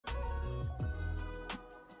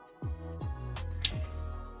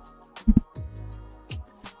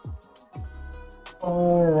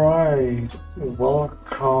Alright,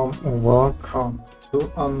 welcome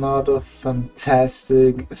to another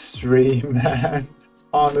fantastic stream, man.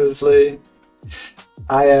 Honestly,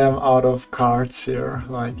 I am out of cards here.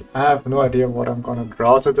 Like, I have no idea what I'm gonna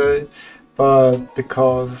draw today, but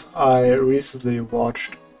because I recently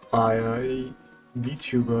watched by a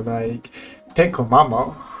VTuber like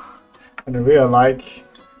Pekomama, and I really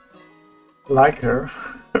like her.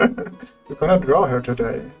 We're gonna draw her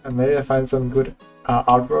today, and maybe I find some good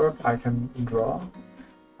artwork I can draw,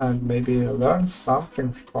 and maybe learn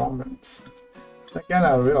something from it. Again,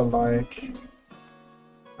 I like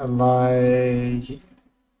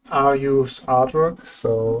AYueArtwork,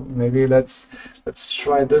 so maybe let's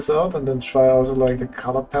try this out, and then try also like the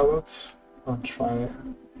color palette, and try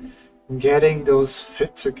getting those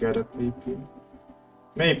fit together.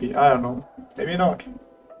 Maybe I don't know, maybe not.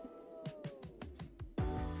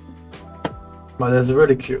 But it's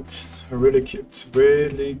really cute, really cute,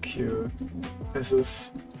 really cute. This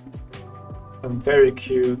is a very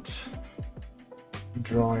cute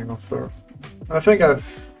drawing of her. I think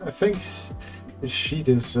she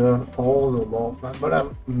deserves all the love, man. But I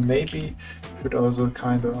maybe should also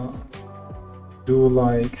kind of do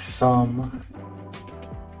like some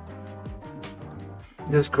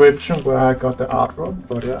description where I got the artwork.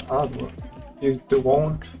 But yeah, artwork. You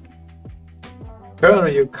won't.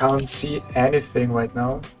 Currently you can't see anything right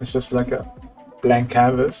now, it's just like a blank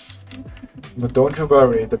canvas. But don't you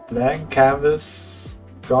worry, the blank canvas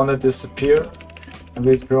gonna disappear, and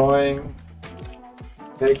we're drawing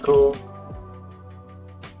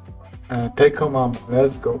Pekomama.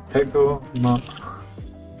 Let's go, Pekomama.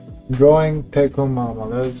 Drawing Pekomama,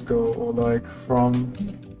 let's go, or like from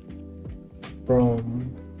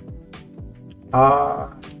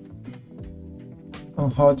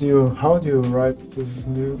how do you write this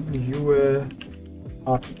new AYueArtwork?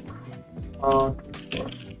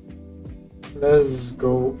 Let's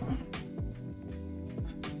go.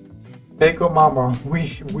 Pekomama,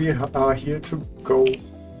 we are here to go.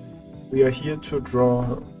 We are here to draw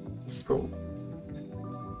her. Let's go.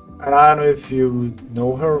 And I don't know if you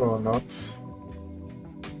know her or not.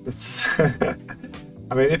 It's I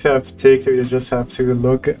mean, if you have TikTok, you just have to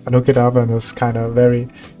look it up, and it's kind of very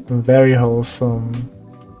wholesome.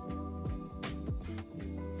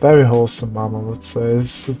 Very wholesome mom, I would say.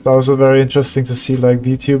 It's also very interesting to see like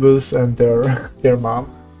VTubers and their mom.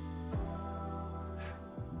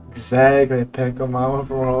 Exactly, Pekomama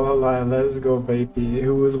for all her life. Let's go, baby.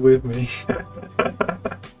 Who is with me?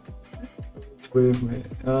 It's with me.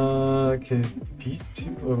 Okay,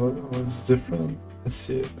 P2. What's different? Let's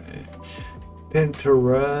see.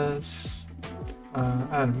 Pinterest.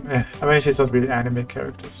 Anime. I mean, she's not really anime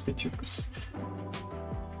characters, VTubers.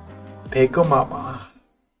 Pekomama.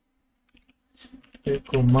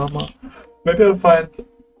 Pekomama. Maybe I'll find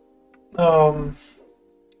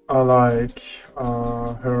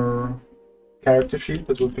her character sheet.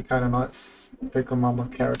 That would be kind of nice. Pekomama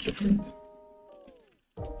character sheet.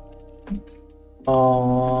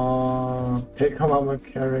 Pekomama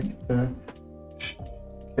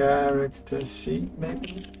character sheet,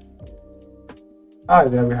 maybe. Ah,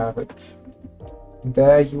 there we have it.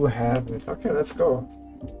 There you have it. Okay, let's go.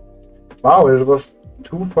 Wow, it was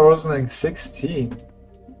 2016.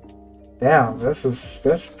 Damn,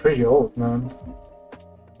 that's pretty old, man.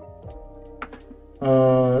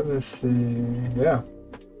 Let me see. Yeah,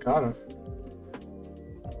 got it.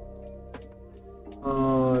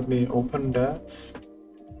 Let me open that.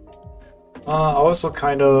 Also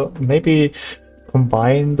kind of maybe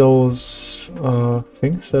combine those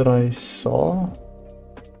things that I saw.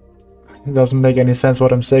 It doesn't make any sense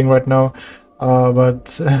what I'm saying right now,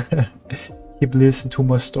 but keep listening to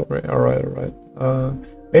my story. Alright.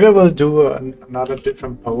 Maybe I will do another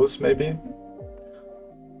different pose, maybe,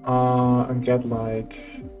 and get like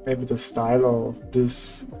maybe the style of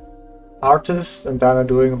this artist, and then I'm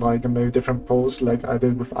doing like a maybe different pose like I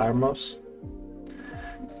did with Iron Mouse.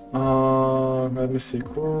 Let me see.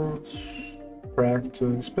 Course,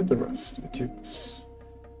 practice, Pinterest, YouTubes.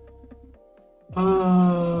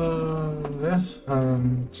 Yeah,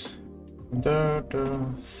 and there,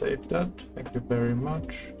 save that. Thank you very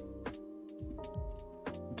much.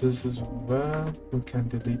 This is where we can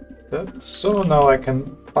delete that. So now I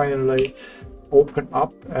can finally open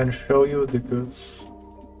up and show you the goods.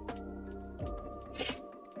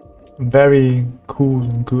 Very cool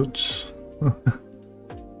and good.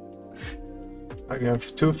 I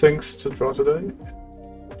have two things to draw today.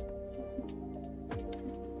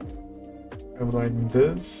 I have like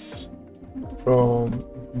this from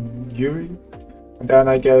Yuri, and then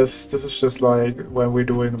I guess this is just like when we're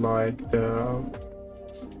doing like the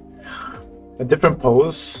a different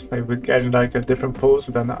pose. Maybe we get like a different pose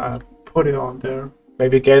and then I put it on there.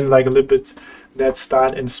 Maybe again like a little bit that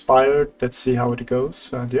style inspired. Let's see how it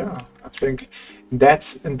goes. And yeah, I think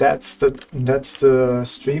that's the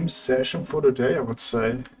stream session for today, I would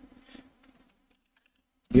say.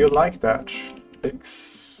 Do you like that?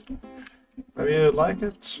 Thanks. Maybe you like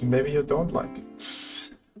it, maybe you don't like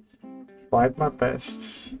it. Tried my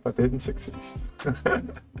best, but didn't succeed.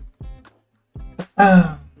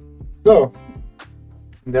 So,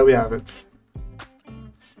 there we have it.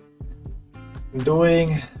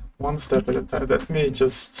 Doing one step at a time. Let me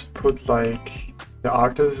just put like the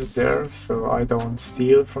artist there so I don't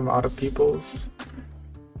steal from other people's.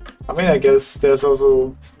 I mean, I guess there's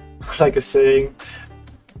also like a saying,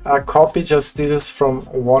 a copy just steals from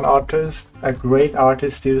one artist, a great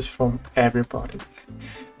artist steals from everybody.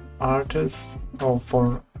 Artist, oh,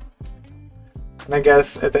 for... And I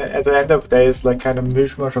guess at the end of the day, it's like kind of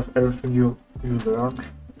mishmash of everything you learned.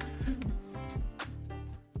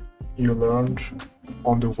 You learned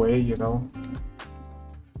on the way, you know.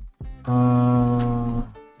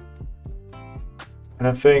 And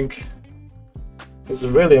I think it's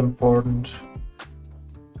really important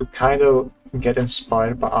to kind of get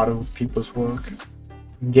inspired by other people's work,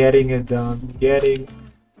 getting it done,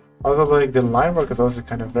 also like the line work is also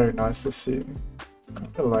kind of very nice to see. I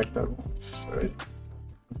really like that one. It's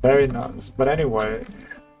very nice. But anyway,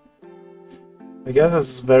 I guess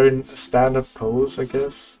it's very standard pose, I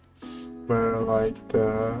guess, where like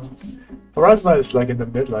the horizon line is like in the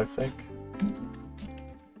middle, I think.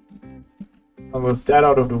 And with that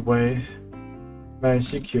out of the way, man,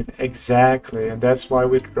 she's cute. Exactly, and that's why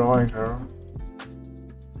we're drawing her.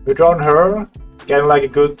 We're drawing her, getting like a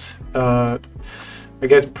good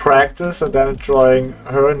again practice, and then drawing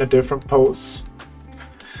her in a different pose.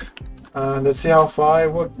 Let's see how far I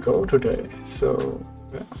will go today. So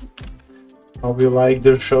yeah, hope you like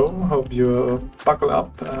the show. Hope you buckle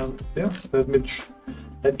up, and yeah, let me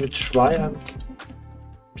try and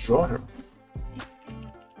draw her.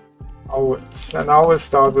 Always, and I always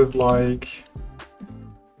start with like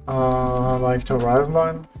the horizon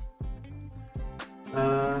line.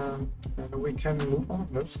 And we can move on.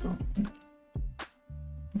 Let's go.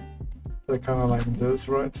 They're kind of like this,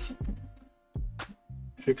 right?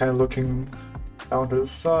 She kind of looking down to the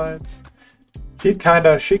side. She kind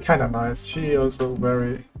of nice. She also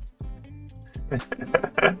very.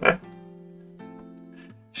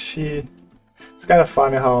 It's kind of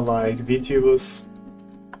funny how like VTubers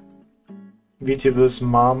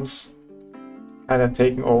moms kind of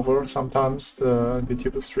taking over sometimes the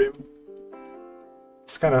VTuber stream.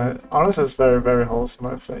 It's kind of, honestly, it's very, very wholesome,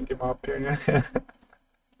 I think, in my opinion.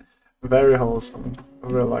 Very wholesome. I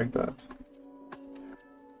really like that.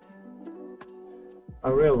 I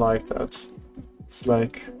really like that. It's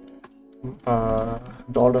like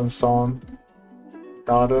daughter and son,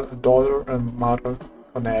 daughter and mother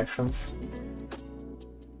connections.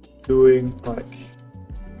 Doing like,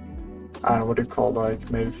 I don't know what you call, like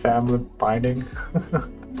maybe family binding.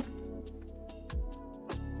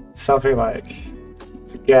 Something like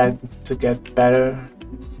to get better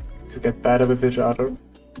with each other.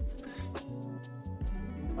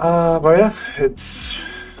 But yeah, it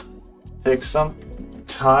takes some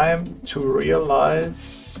time to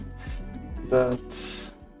realize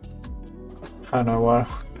that I don't know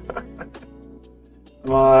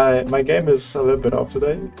what my game is a little bit off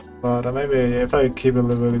today, but maybe if I keep it a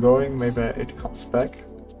little bit going, maybe it comes back.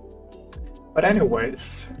 But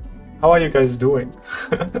anyways, how are you guys doing?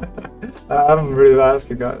 I haven't really asked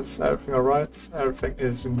you guys. Everything alright? Everything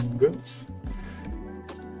is good?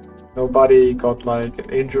 Nobody got like an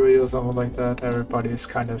injury or something like that. Everybody is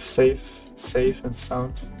kind of safe and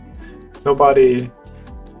sound. Nobody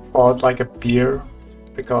fought like a bear,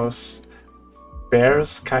 because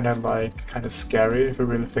bears kind of scary if you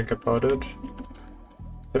really think about it.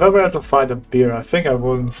 If I were to fight a bear, I think I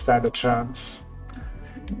wouldn't stand a chance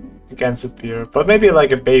against a bear. But maybe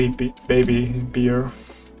like a baby bear,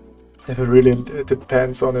 if it really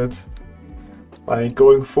depends on it. Like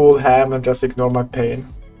going full ham and just ignore my pain.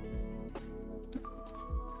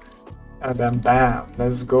 And then bam,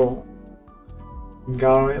 let's go.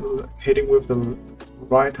 Hitting with the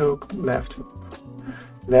right hook, left hook.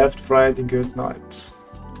 Left, right, and good night.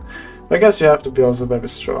 But I guess you have to be also very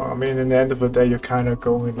strong. I mean, in the end of the day, you're kind of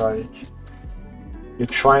going like... You're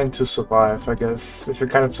trying to survive, I guess. If you're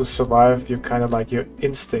kind of to survive, you're kind of like your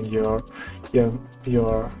instinct, your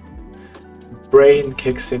brain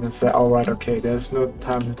kicks in and says, alright, okay, there's no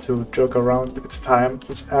time to joke around, it's time.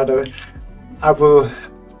 It's either I will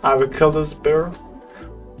kill this bear,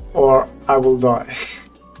 or I will die.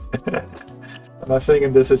 And I think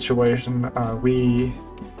in this situation,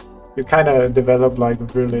 you kind of develop like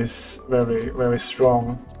really very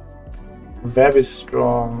strong,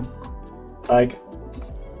 like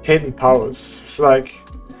hidden powers. It's like,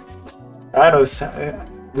 I don't know,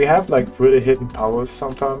 we have like really hidden powers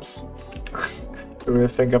sometimes. You really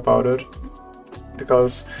think about it,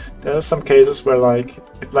 because there are some cases where like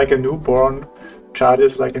if like a newborn child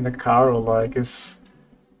is like in a car, or like is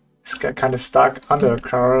kind of stuck under a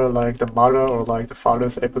car, like the mother or like the father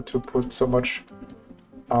is able to put so much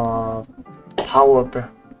power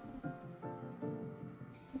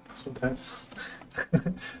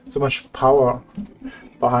so much power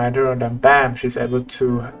behind her, and then bam, she's able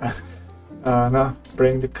to no,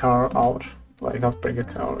 bring the car out. Like, not bring a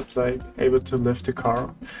car, it's like able to lift the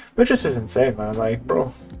car, which is insane, man. Like,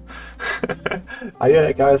 bro, are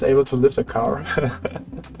you guys able to lift a car?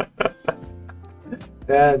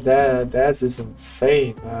 That is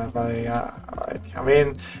insane, man. Like, I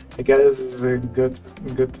mean, I guess this is a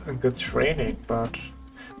good training, but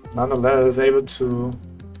nonetheless, able to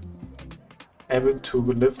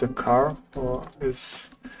lift a car, or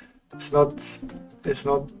it's not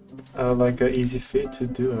like an easy feat to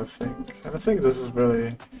do, I think. And I think this is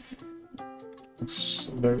really, looks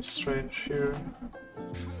very strange here.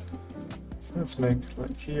 So let's make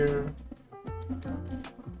like here.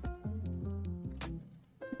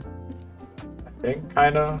 I think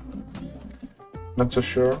kinda, not so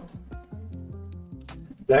sure.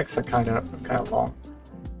 Legs are kinda long,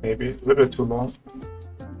 maybe a little bit too long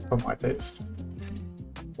for my taste.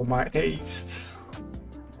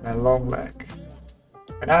 A long leg.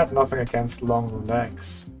 And I have nothing against long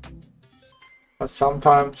legs, but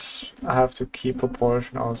sometimes I have to keep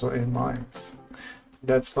proportion also in mind.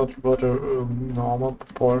 That's not what a normal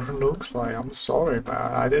proportion looks like. I'm sorry,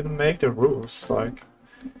 man. I didn't make the rules. Like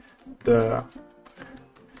the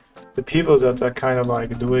people that are kind of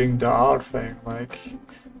like doing the art thing, like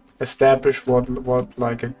establish what an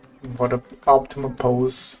optimal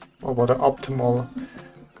pose or what an optimal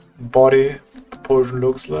body proportion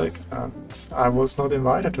looks like, and I was not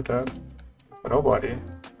invited to that. Nobody.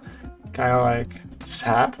 Kind of like just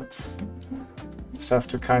happens. Just have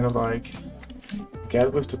to kind of like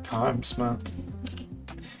get with the times, man.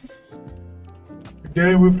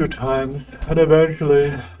 Get with the times, and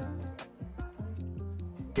eventually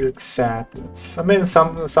you accept it. I mean,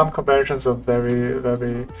 some conventions are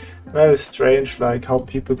very strange, like how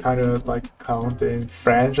people kind of like count in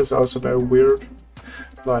French is also very weird.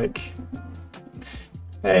 Like,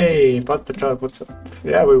 hey, but the child, what's up?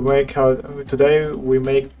 Yeah, today we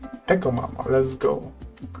make Pekomama. Let's go.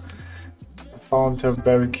 I found her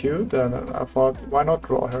very cute, and I thought, why not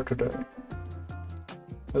draw her today?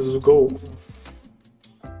 Let's go.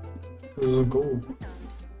 Let's go.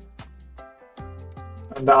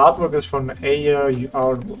 And the artwork is from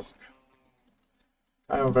AYueArtwork.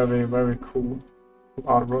 Kind of very cool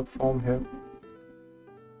artwork from him.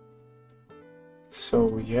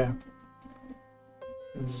 So yeah,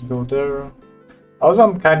 let's go there. Also,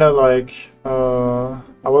 I'm kind of like I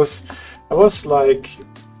was like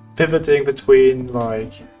pivoting between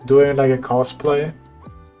like doing like a cosplay,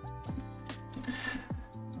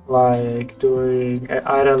 like doing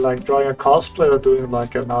either like drawing a cosplay or doing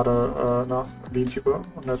like another VTuber.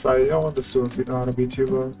 Unless I want to do another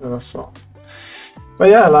VTuber that I saw. But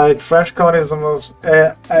yeah, like FreshCon is almost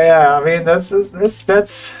yeah. I mean that's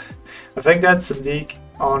I think that's a league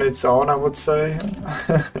on its own, I would say.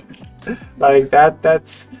 Like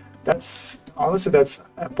that's honestly, that's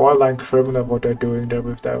a borderline criminal what they're doing there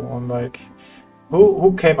with that one. Like,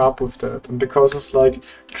 who came up with that? And because it's like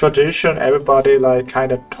tradition, everybody like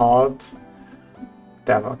kind of taught.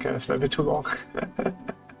 Damn, okay, it's maybe too long.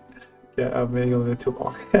 Yeah, I'm making a little bit too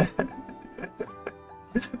long.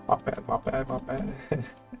 My bad. My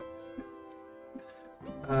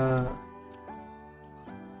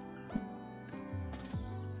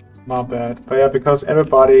bad. But yeah, because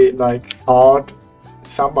everybody like taught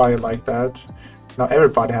somebody like that. Now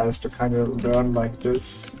everybody has to kind of learn like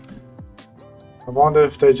this. I wonder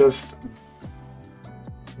if they just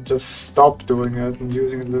stop doing it and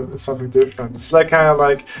using something different. It's like kind of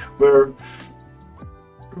like where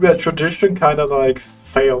tradition kind of like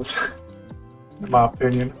fails, in my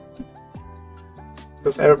opinion.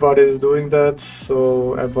 Because everybody is doing that,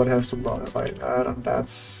 so everybody has to learn it like that, and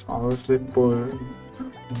that's honestly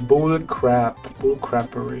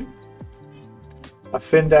bullcrappery. I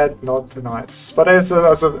find that not nice. But it's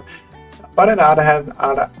also, but on the other hand,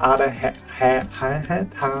 other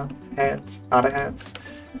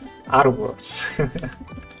words,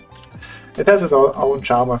 it has its own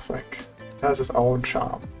charm. I think it has its own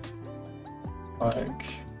charm. Like,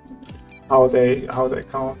 how they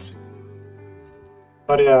count.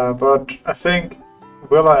 But yeah, but I think,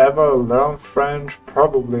 will I ever learn French?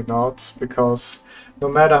 Probably not, because no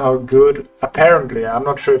matter how good, apparently, I'm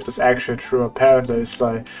not sure if that's actually true, apparently it's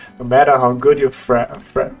like, no matter how good your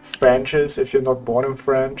French is, if you're not born in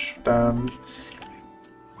French, then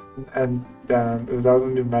it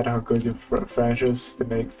doesn't even matter how good your French is, they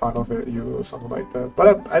make fun of you or something like that.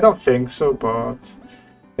 But I don't think so, but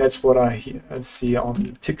that's what I see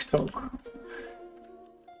on TikTok.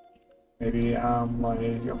 Maybe I'm like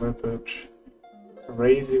a little bit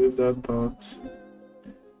crazy with that, but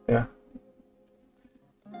yeah.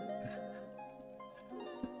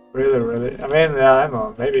 Really, I mean, yeah, I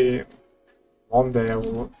know, maybe one day I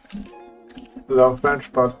will learn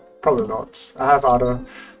French, but probably not. I have other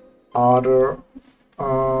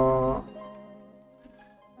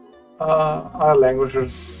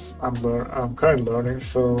languages I'm currently learning,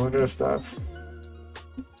 so there's that.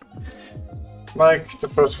 Like, the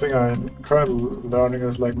first thing I'm currently learning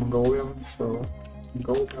is like Mongolian, so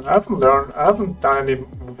Mongolian. I haven't done any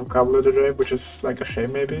vocabulary today, which is like a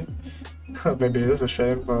shame maybe. Maybe it is a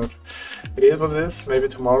shame, but it is what it is. Maybe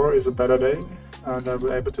tomorrow is a better day and I'll be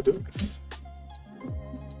able to do this.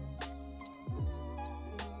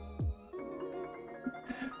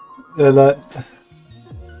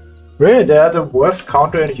 Really, they're the worst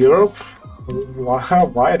country in Europe?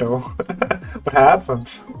 Why though? What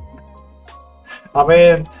happened? I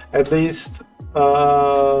mean, at least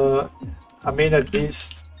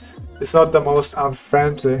it's not the most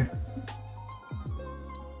unfriendly.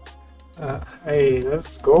 Hey,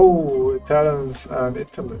 let's go, Italians and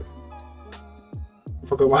Italy. I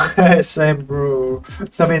forgot my same bro.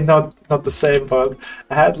 I mean, not the same, but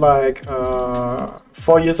I had like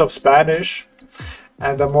 4 years of Spanish,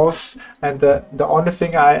 and the only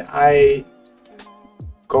thing I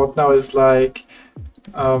got now is like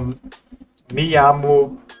mi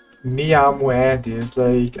amo Andy. It's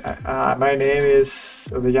like my name is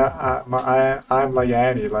I'm like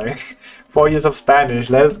Andy. Like 4 years of Spanish.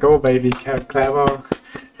 Let's go, baby. Clever.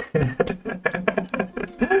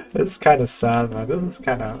 It's kind of sad, man.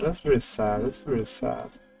 That's really sad. It's really sad.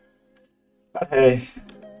 But hey,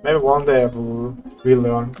 maybe one day I will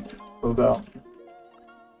relearn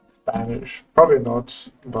Spanish. Probably not,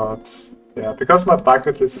 but yeah, because my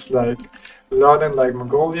bucket list is like learning like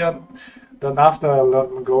Mongolian. Then after I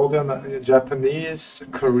learn Mongolian, Japanese,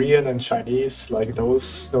 Korean, and Chinese, like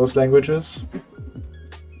those languages.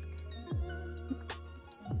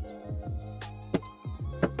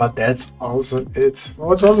 But that's also it.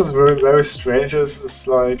 What's also very strange is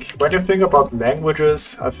like when you think about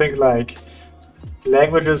languages, I think like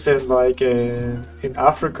languages in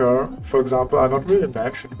Africa, for example, are not really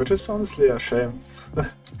mentioned, which is honestly a shame. I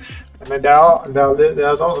mean,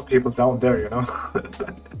 there's also people down there, you know.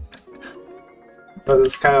 But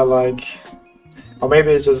it's kind of like, or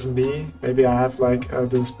maybe it's just me. Maybe I have like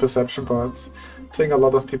this perception, but I think a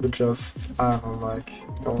lot of people just, I don't know, like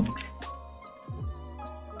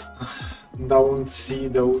don't see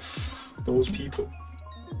those people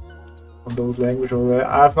on those languages. Or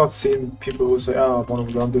I have not seen people who say, "Oh, I want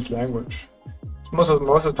to learn this language." Most of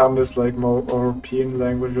the time, it's like more European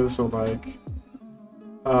languages or like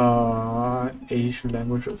Asian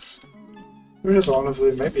languages, which is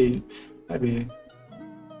honestly maybe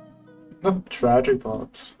not tragic,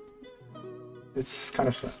 but it's kind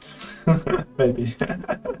of sad. Maybe.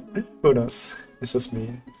 Who knows? It's just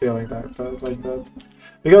me feeling like that.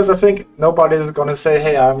 Because I think nobody is gonna say,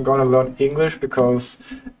 hey, I'm gonna learn English, because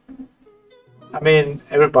I mean,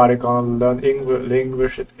 everybody gonna learn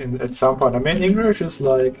English at some point. I mean, English is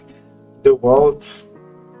like the world,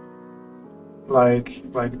 like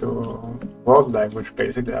the world language,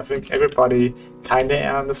 basically. I think everybody kinda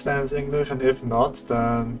understands English, and if not,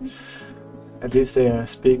 then at least they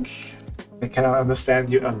can understand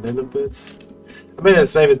you a little bit. I mean,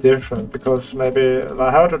 it's maybe different, because maybe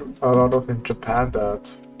I heard a lot of in Japan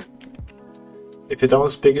that if you don't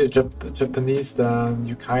speak Japanese, then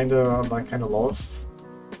you kinda lost.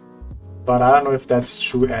 But I don't know if that's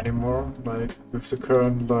true anymore, like with the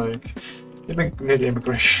current like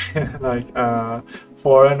immigration, like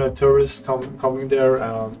foreigner tourists coming there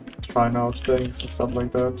and trying out things and stuff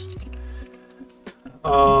like that.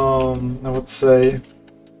 I would say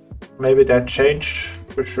maybe that changed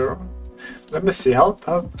for sure. Let me see, how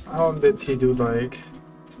did he do, like,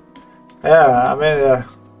 yeah, I mean,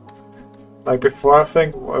 like before, I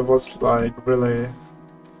think it was like really,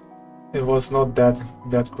 it was not that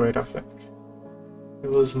great. I think it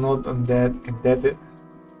was not on that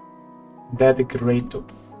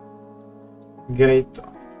great.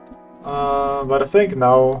 But I think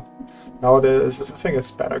nowadays I think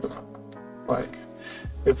it's better. like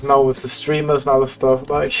if now with the streamers and other stuff,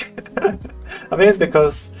 like I mean,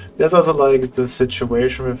 because there's also like the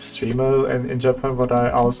situation with streamers in Japan. What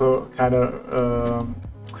I also kind of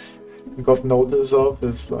got notice of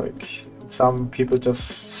is like some people just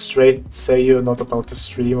straight say you're not about to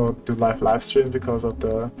stream or do live stream because of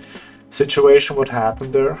the situation what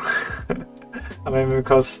happened there. I mean,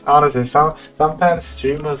 because honestly, sometimes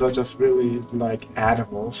streamers are just really like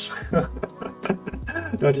animals.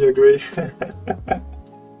 Don't you agree?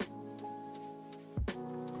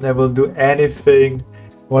 They will do anything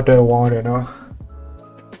what they want, you know.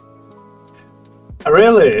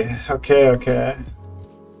 Really? Okay.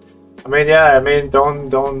 I mean, yeah. I mean,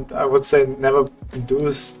 don't. I would say never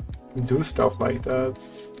do stuff like that.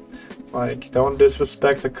 Like, don't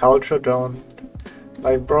disrespect the culture. Don't.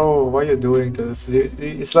 Like, bro, why are you doing this?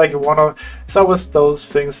 It's like it's always those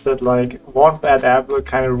things that like one bad apple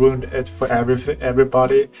kind of ruined it for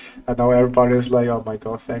everybody, and now everybody's like, oh my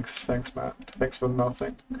god, thanks man, thanks for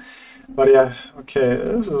nothing. But yeah, okay,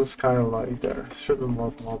 this is kind of like there should be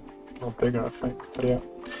more bigger, I think. But yeah,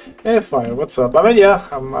 hey Fire, what's up? I mean, yeah,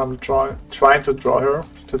 I'm trying to draw her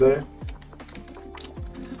today.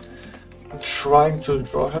 I'm trying to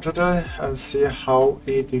draw her today and see how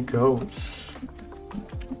it goes.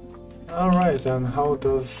 Alright, and how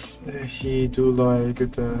does he do like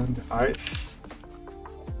the eyes?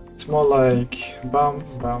 It's more like bam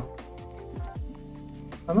bam.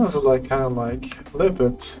 And also like kind of like a little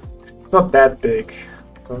bit. It's not that big,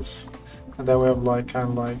 because and then we have like kind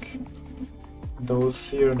of like those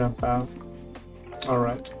here and then bam.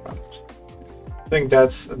 Alright, right. I think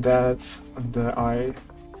that's the eye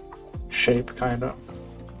shape kind of.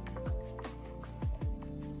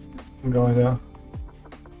 I'm going there.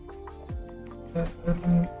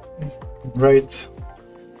 Great.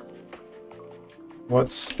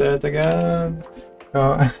 What's that again?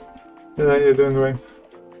 Oh, yeah, you're doing great.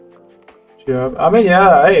 Cheer up. I mean,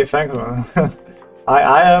 yeah. Hey, thanks, man.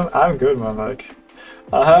 I'm good, man. Like,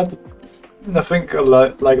 I think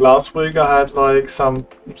like last week I had like some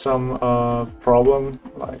problem,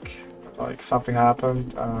 like something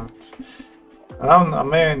happened, and I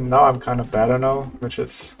mean now I'm kind of better now, which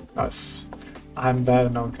is nice. I'm better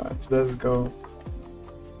now, guys. Let's go.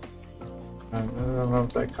 And I don't know,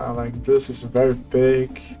 like kind of like this is very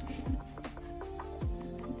big.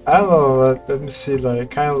 I don't know. Let me see. Like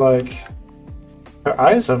kind of like her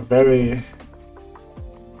eyes are very.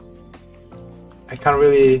 I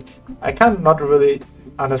can't not really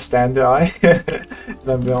understand the eye.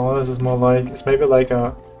 To be honest, it's more like it's maybe like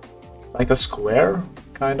a square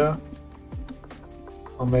kinda,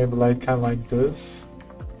 or maybe like kind of like this.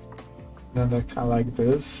 And then they're kind of like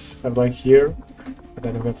this, and like here, and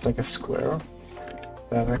then we have like a square.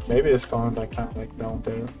 Then like maybe it's going like kind of like down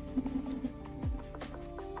there.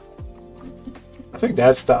 I think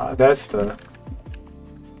that's the eye.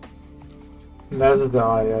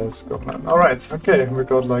 Yeah, let's go, man. All right, okay, we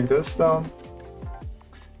got like this down.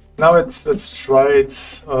 Now let's try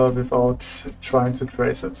it without trying to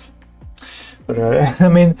trace it. But I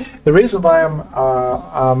mean, the reason why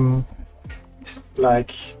I'm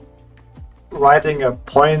like writing a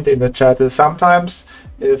point in the chat is sometimes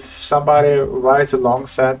if somebody writes a long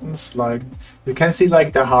sentence, like you can see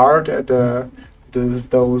like the heart at those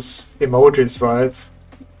emojis, right?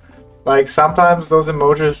 Like sometimes those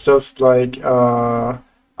emojis just like are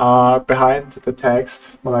behind the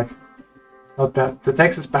text, or like not behind, the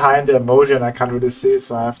text is behind the emoji and I can't really see it,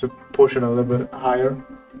 so I have to push it a little bit higher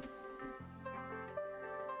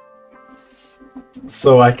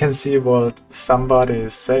so I can see what somebody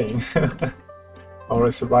is saying or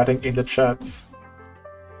is writing in the chat.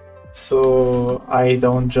 So I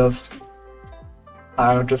don't just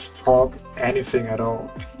talk anything at all,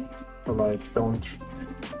 or like don't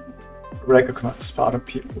recognize other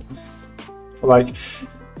people, or like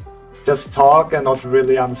just talk and not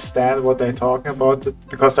really understand what they're talking about,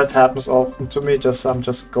 because that happens often to me. I'm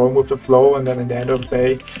just going with the flow, and then at the end of the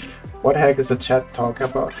day, what the heck is the chat talking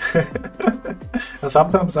about? And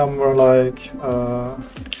sometimes I'm more like,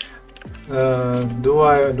 do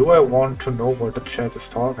I want to know what the chat is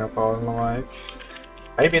talking about? And like,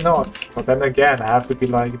 maybe not. But then again, I have to be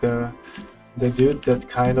like the dude that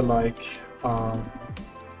kind of like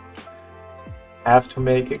have to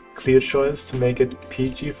make a clear choice to make it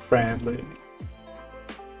PG friendly.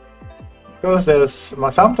 Because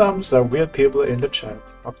sometimes there are weird people in the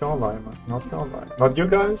chat. Not gonna lie, man. Not gonna lie. Not you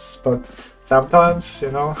guys, but sometimes, you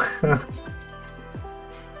know.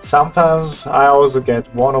 Sometimes I also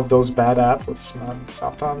get one of those bad apples, man.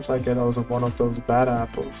 Sometimes I get also one of those bad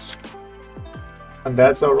apples. And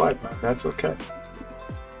that's alright, man. That's okay.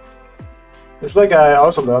 It's like I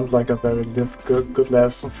also learned like a very good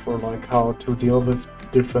lesson for like how to deal with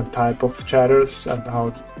different type of chatters and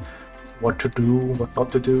what to do, what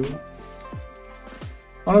not to do.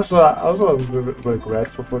 Honestly, I also am very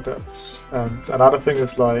grateful for that. And another thing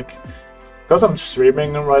is like, because I'm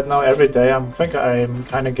streaming right now every day, I think I'm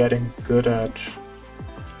kind of getting good at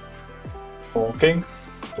talking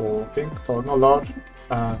a lot,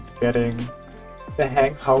 and getting the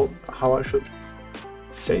hang how I should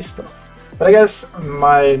say stuff. But I guess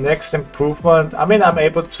my next improvement, I mean, I'm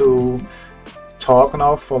able to talk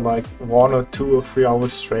now for like 1 or 2 or 3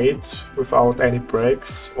 hours straight without any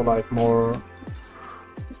breaks, or like more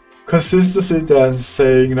consistency than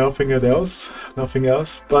saying nothing else.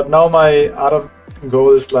 But now my other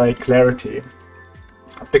goal is like clarity,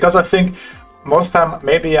 because I think most time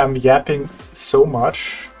maybe I'm yapping so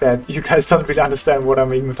much that you guys don't really understand what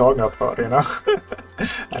I'm even talking about, you know.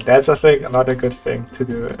 And that's, I think, another good thing to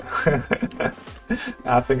do.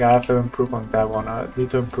 I think I have to improve on that one. I need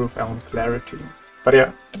to improve on clarity. But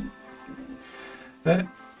yeah.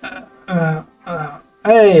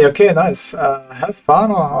 Hey, okay, nice. Have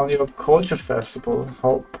fun on your culture festival.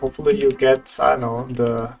 Hopefully you get, I don't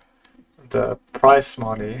know, the prize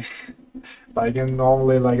money. Like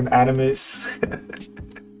normally like in animes.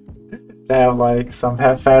 They have like some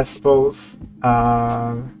festivals.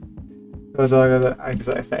 I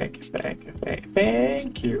say thank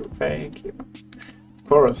you. Of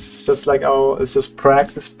course, it's just like, oh, it's just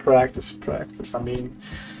practice. I mean,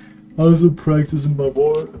 also practice my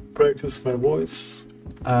voice,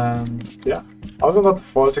 and yeah, also not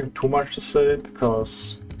forcing too much to say,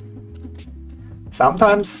 because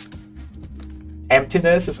sometimes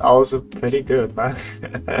emptiness is also pretty good, man.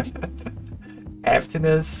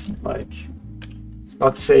 Emptiness, like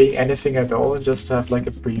not saying anything at all and just to have like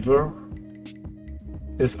a breather,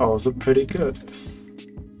 is also pretty good.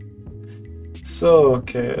 So,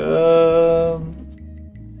 okay,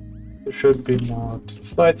 there should be more to the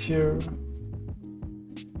side here.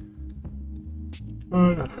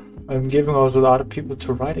 I'm giving also a lot of people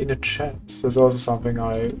to write in the chat. That's also something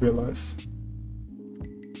I realized.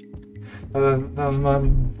 And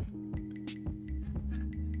then,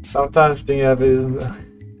 sometimes being a bit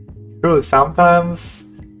true. Sometimes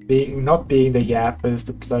not being the yap is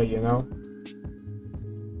the play, you know.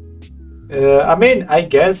 I mean, I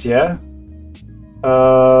guess, yeah.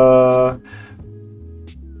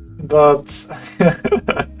 But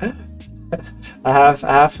I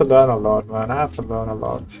have to learn a lot, man. I have to learn a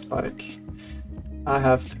lot. Like, I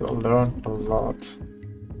have to learn a lot,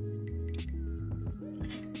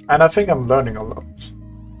 and I think I'm learning a lot.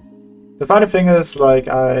 The funny thing is, like,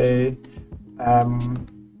 I'm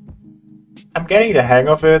getting the hang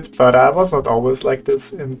of it, but I was not always like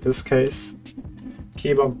this in this case.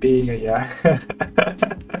 Keep on being a yeah.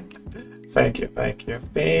 Thank you.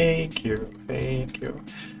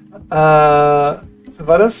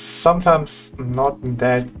 But it's sometimes not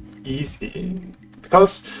that easy,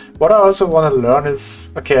 because what I also want to learn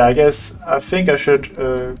is, okay, I think I should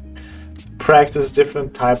practice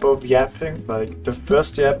different type of yapping. Like, the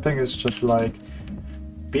first yapping is just like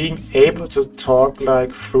being able to talk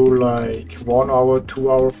like through like 1 hour, 2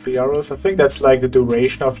 hour, 3 hours. I think that's like the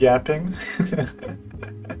duration of yapping.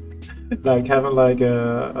 Like having like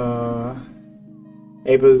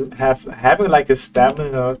having like the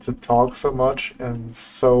stamina to talk so much and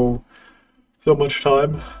so much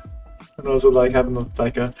time, and also like having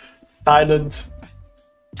like a silent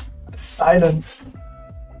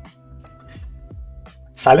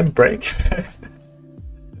break.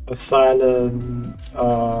 A silent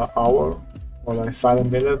hour, or like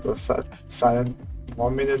silent minute, or silent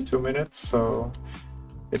 1 minute, 2 minutes, so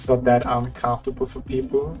it's not that uncomfortable for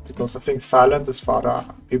people, because I think silent is for other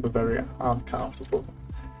people very uncomfortable.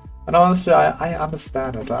 And honestly, I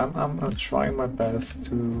understand it. I'm trying my best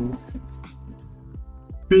to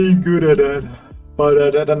be good at it.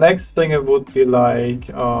 But the next thing, it would be like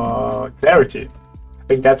clarity. I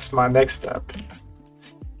think that's my next step.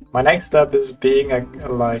 My next step is being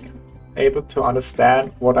like able to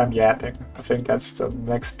understand what I'm yapping. I think that's the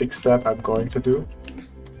next big step I'm going to do.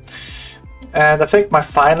 And I think my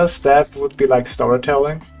final step would be like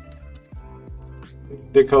storytelling,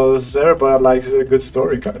 because everybody likes a good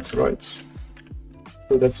story, guys, right?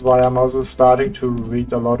 So that's why I'm also starting to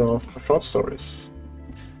read a lot of short stories.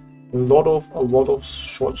 A lot of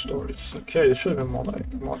short stories. Okay, it should be more to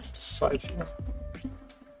the side here.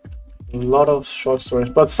 A lot of short stories,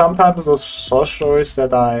 but sometimes those short stories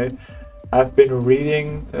that I have been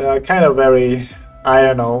reading kind of very, I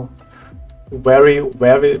don't know, very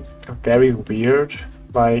weird.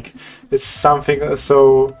 Like, it's something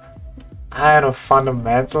so I don't know,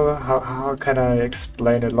 fundamental. How can I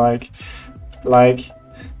explain it? Like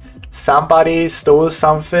somebody stole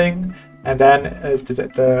something, and then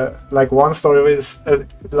the like one story is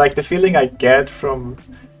like the feeling I get from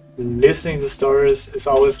listening to stories is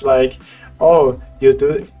always like, oh,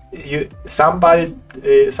 somebody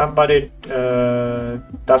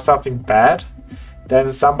does something bad,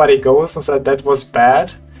 then somebody goes and said that was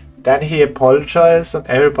bad, then he apologized and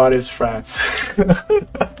everybody's friends.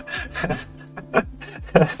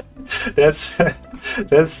 that's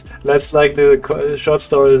that's like the short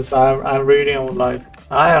stories I'm reading. I'm like,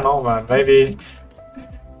 I don't know, man. Maybe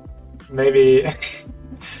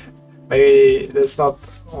maybe that's not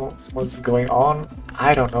what's going on.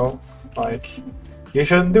 I don't know. Like, you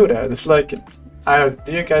shouldn't do that. It's like, I don't.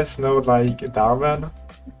 Do you guys know like Darman,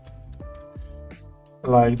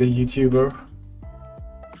 like the YouTuber?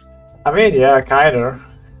 I mean, yeah, kinda.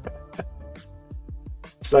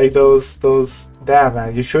 It's like those. Damn,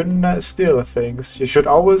 man, you shouldn't steal things. You should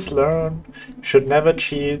always learn. You should never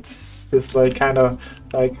cheat. This like kind of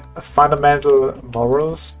like fundamental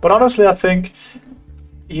morals. But honestly, I think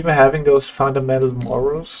even having those fundamental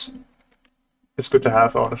morals, it's good to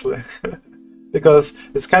have, honestly. Because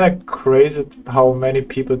it's kind of crazy how many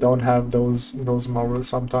people don't have those morals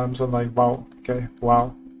sometimes. I'm like, wow, okay,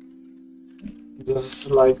 wow. Just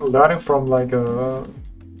like learning from like a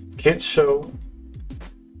kids show,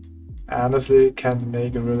 honestly, can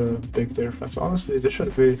make a really big difference. Honestly, there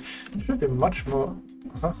should be much more.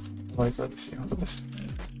 Like, let me see.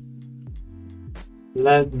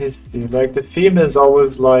 Let me see. Like, the theme is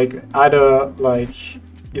always like either like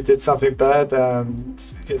you did something bad and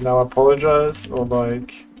you now apologize, or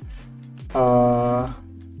like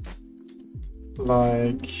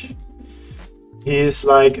he's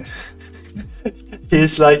like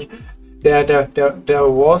he's like there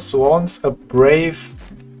was once a brave,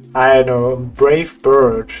 I don't know, brave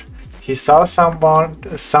bird. He saw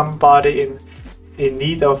somebody in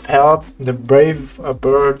need of help. The brave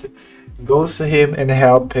bird goes to him and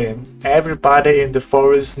help him. Everybody in the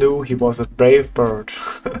forest knew he was a brave bird.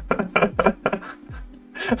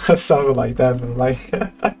 Something like that. Like,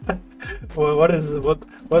 well,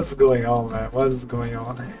 what's going on, man? What is going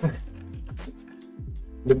on?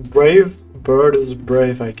 The brave bird is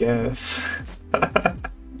brave, I guess. I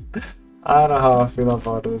don't know how I feel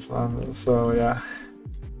about this, man. So yeah,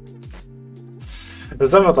 it's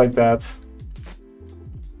something like that.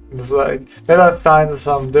 It's like, maybe I find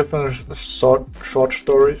some different short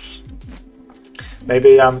stories.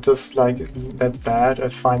 Maybe I'm just like that bad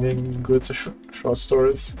at finding good short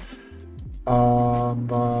stories.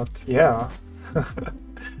 But yeah.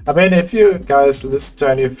 I mean, if you guys listen to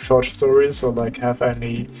any short stories or like have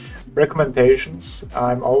any recommendations,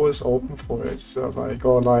 I'm always open for it. So like,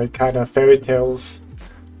 or like kind of fairy tales,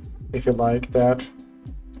 if you like that.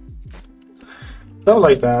 Something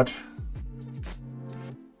like that.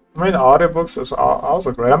 I mean, audiobooks is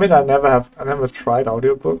also great. I mean, I never tried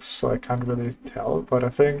audiobooks, so I can't really tell. But I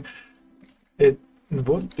think it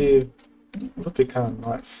would be kind of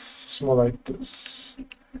nice. It's more like this,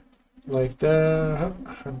 like there,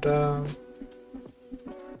 and down,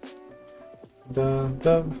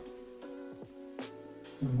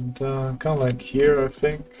 and kind of like here. I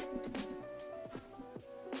think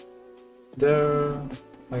there,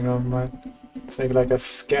 like I might make like a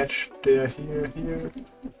sketch there, here.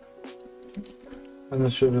 And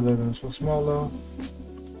this should be a little bit smaller.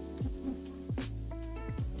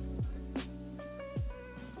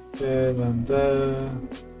 Okay, then there.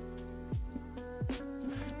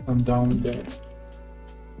 And down there.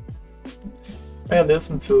 I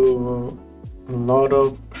listen to a lot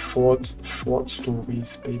of short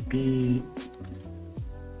stories, baby.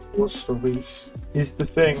 Short stories is the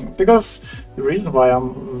thing. Because the reason why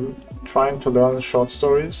I'm trying to learn short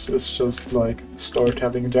stories is just like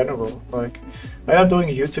storytelling in general. Like, when I'm doing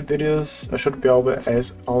YouTube videos, I should be able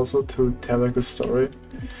also to tell a good story,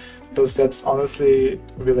 because that's honestly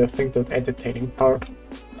really, I think, that entertaining part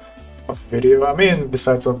of video. I mean,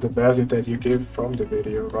 besides of the value that you give from the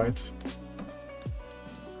video, right?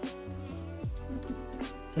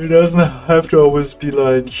 It doesn't have to always be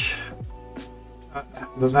like,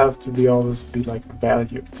 always be like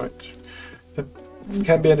value, right? It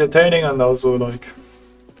can be entertaining and also like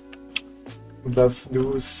just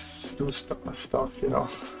do stuff, you know.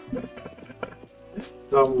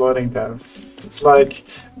 So I'm learning that. It's like,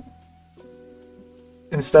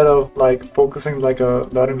 instead of like focusing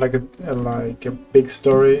learning like a big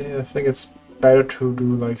story, I think it's better to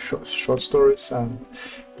do like short stories and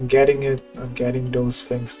getting those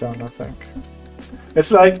things done. I think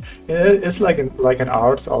it's like an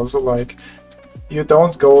art also. Like, you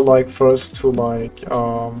don't go like first to like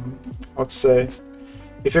let's say,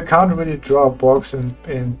 if you can't really draw a box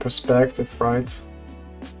in perspective, right?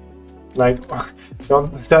 Like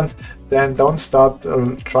don't start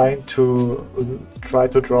trying to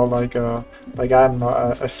draw like a I don't know,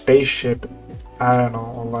 a spaceship, I don't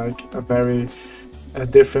know, or like a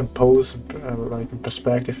different pose like in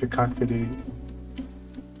perspective. You can't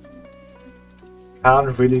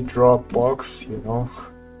really draw a box, you know.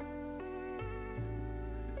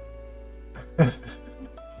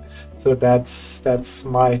 So that's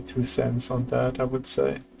my 2 cents on that, I would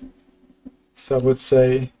say. So I would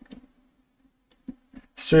say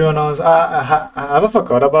stream announce. I haven't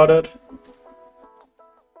forgot about it.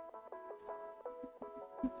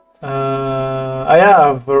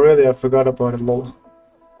 Yeah, really, I forgot about it. Lol.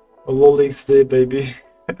 Lol XD, baby.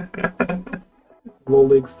 Lol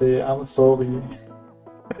XD, I'm sorry.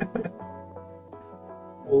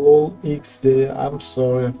 Lol XD, I'm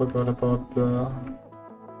sorry, I forgot about the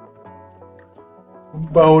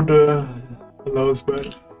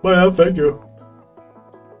announcement. But yeah, thank you.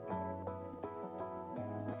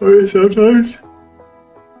 Okay,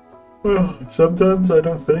 sometimes I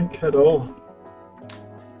don't think at all.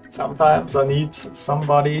 Sometimes I need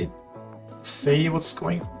somebody to say what's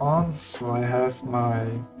going on, so I have my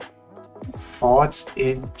thoughts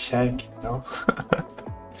in check, you know.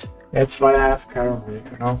 That's why I have karma,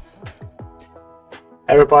 you know.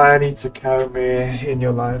 Everybody needs a karma in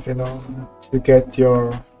your life, you know, to get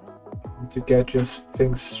your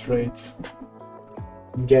things straight,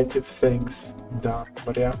 get your things done.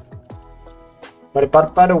 But yeah. But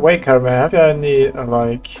by the way, karma, have you any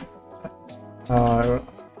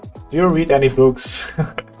do you read any books,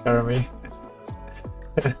 Jeremy?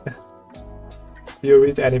 Do you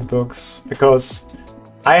read any books? Because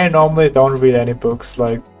I normally don't read any books,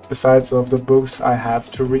 like besides of the books I have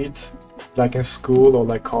to read, like in school or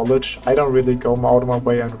like college. I don't really go out of my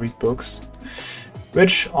way and read books,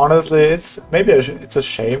 which honestly it's a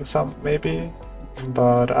shame maybe,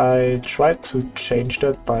 but I try to change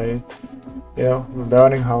that by, you know,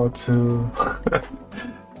 learning how to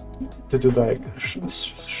to do like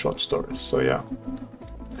short stories. So yeah,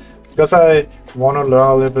 because I want to learn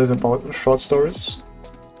a little bit about short stories,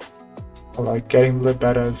 or like getting a little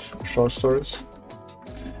better at short stories.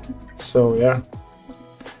 So yeah,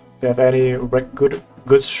 if you have any good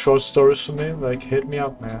short stories for me, like hit me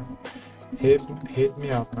up, man. Hit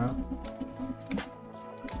me up, man.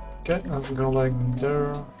 Okay, let's go like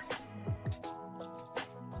there.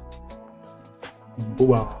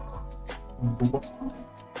 Booah. Booah.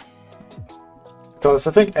 Because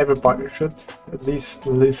I think everybody should at least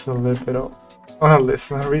listen a little bit of,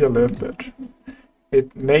 read a little bit.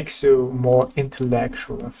 It makes you more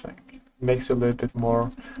intellectual, I think. It makes you a little bit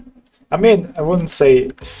more, I mean, I wouldn't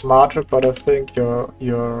say smarter, but I think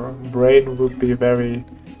your brain would be very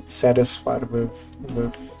satisfied with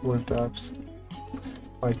that.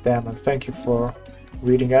 Like, damn, and thank you for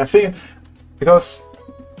reading. I think, because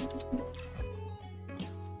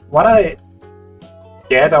what I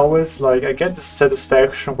get always, like, I get the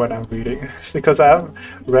satisfaction when I'm reading, because I haven't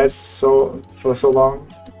read for so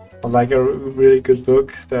long, like a really good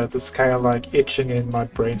book, that it's kind of like itching in my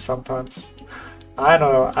brain sometimes. I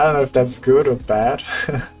don't know if that's good or bad.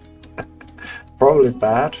 Probably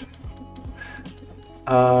bad.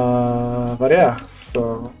 But yeah,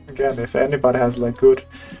 so again, if anybody has like good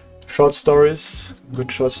short stories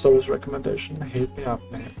recommendation, hit me up,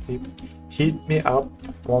 man. Hit me up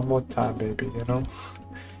one more time, baby, you know.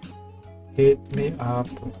 Hit me up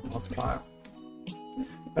one more time.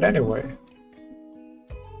 But anyway.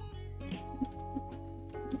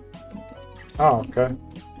 Oh, okay.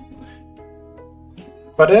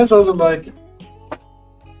 But there's also like,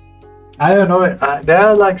 I don't know, there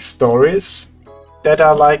are like stories that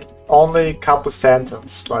are like only a couple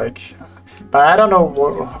sentences, like, but I don't know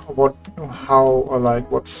what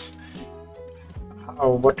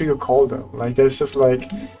do you call them? Like, it's just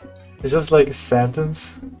like a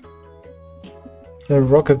sentence. They're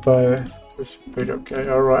rocket by this video. Okay,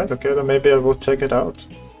 alright, okay, then maybe I will check it out.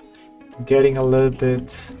 Getting a little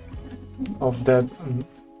bit of that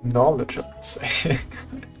knowledge, I would say.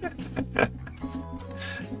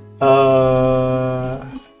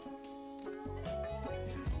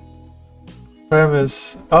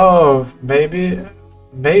 Premise. Oh, maybe.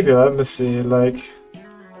 Let me see. Like,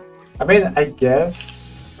 I mean, I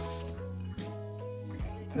guess.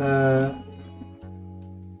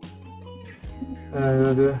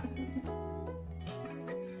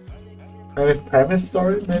 Maybe premise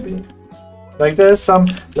story, maybe. Like, there's some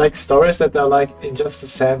like stories that are like in just a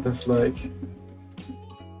sentence, like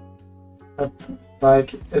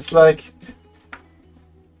it's like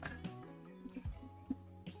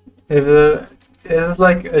If it's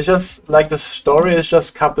like, it's just like the story is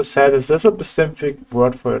just couple sentences. There's a specific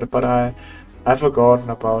word for it, but I've forgotten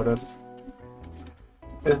about it.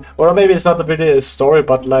 Or maybe it's not really a story,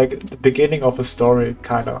 but like the beginning of a story,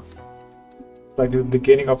 kind of. Like the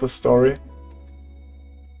beginning of a story.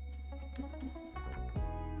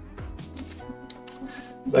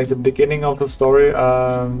 Like the beginning of the story,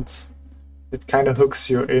 and it kind of hooks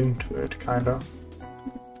you into it, kind of.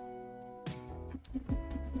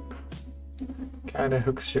 Kind of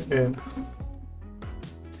hooks you in.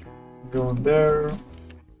 Go in there.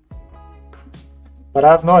 But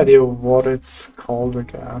I have no idea what it's called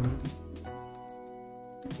again.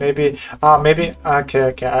 Maybe,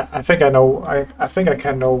 okay, I think I know, I think I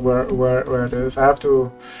can know where it is. I have to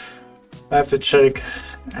check,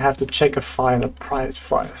 a file, a private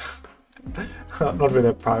file. Not really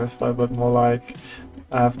a private file, but more like,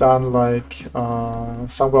 I've done like,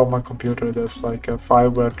 somewhere on my computer there's like a file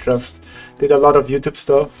where I just did a lot of YouTube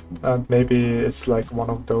stuff, and maybe it's like one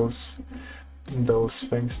of those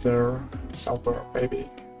things there somewhere, maybe,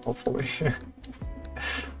 hopefully.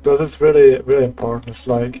 Because it's really important. It's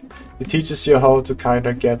like, it teaches you how to kind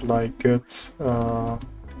of get like good, how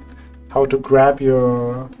to grab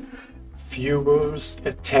your viewers'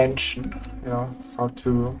 attention, you know, how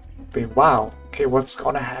to be, wow, okay, what's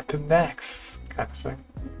gonna happen next, kind of thing.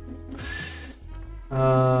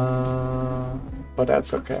 But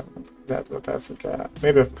that's okay. That's okay.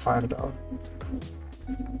 Maybe I can find it out.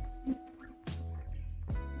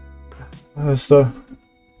 So,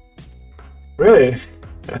 really?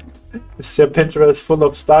 Is your Pinterest full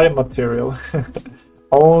of starting material?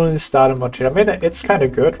 Only starting material. I mean, it's kind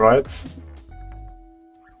of good, right?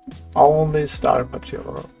 Only starting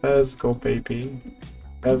material. Let's go, baby.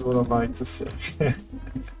 That's what I like to see.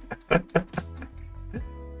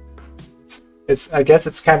 I guess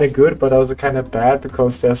it's kind of good, but also kind of bad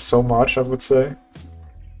because there's so much, I would say.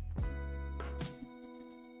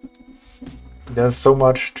 There's so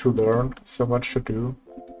much to learn, so much to do.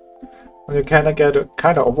 And you kind of get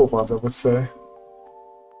overwhelmed, I would say.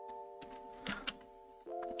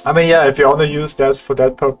 I mean, yeah, if you only use that for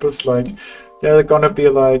that purpose, like, they're gonna be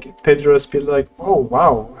like, Pinterest be like, oh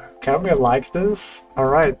wow, can we like this?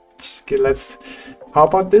 Alright, how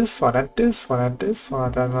about this one, and this one, and this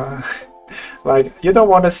one, and like, you don't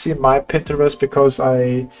want to see my Pinterest because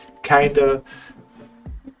I kinda,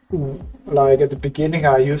 like, at the beginning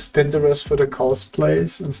I used Pinterest for the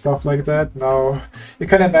cosplays and stuff like that. Now you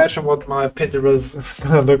can imagine what my Pinterest is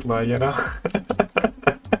gonna look like, you know.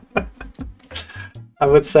 I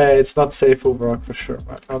would say it's not safe for work for sure,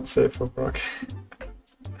 man. Not safe for work.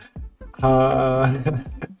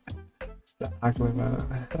 Ugly, man.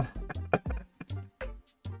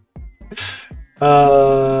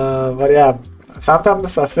 But yeah,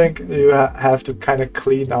 sometimes I think you have to kind of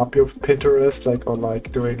clean up your Pinterest, like, or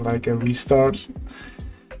like doing like a restart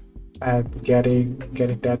and getting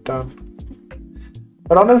that done.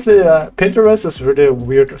 But honestly, Pinterest is really a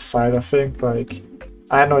weird site, I think. Like,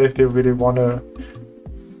 I don't know if you really want to.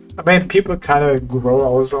 I mean, people kind of grow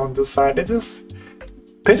also on this side.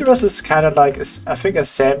 Pinterest is kind of like, I think, a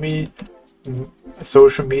semi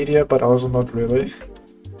social media, but also not really.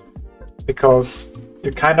 Because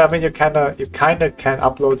you kind of can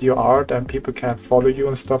upload your art and people can follow you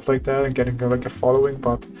and stuff like that and getting like a following,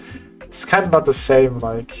 but it's kind of not the same.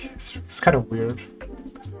 Like, it's kind of weird.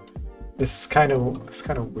 It's kind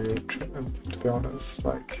of weird, to be honest.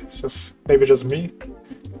 Like, it's just maybe just me.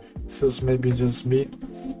 This is maybe just me.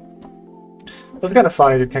 It's kind of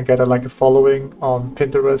funny. You can get like a following on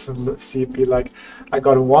Pinterest and see, be like, I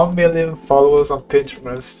got 1 million followers on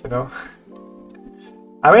Pinterest. You know.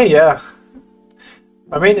 I mean, yeah.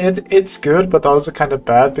 I mean, it's good, but also kind of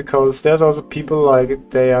bad, because there's also people like,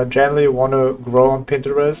 they generally want to grow on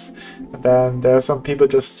Pinterest, and then there are some people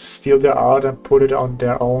just steal their art and put it on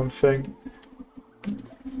their own thing.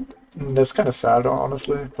 And that's kind of sad,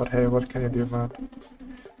 honestly. But hey, what can you do, man?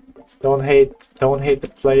 Don't hate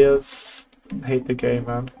the players, hate the game,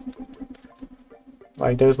 man.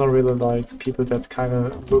 Like, there's not really like people that kind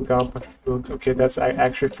of look up and look, okay, that's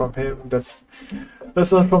actually from him. That's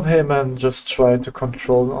not from him, and just try to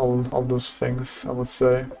control all those things, I would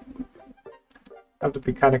say. Have to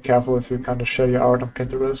be kind of careful if you kind of share your art on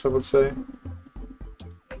Pinterest, I would say.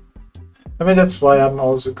 I mean, that's why I'm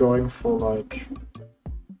also going for like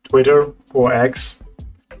Twitter or X,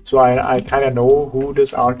 so I kind of know who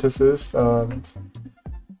this artist is, and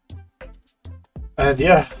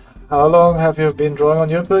yeah. How long have you been drawing on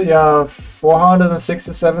YouTube? Yeah,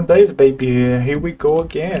 467 days, baby. Here we go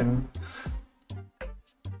again.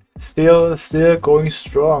 Still going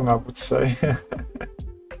strong, I would say.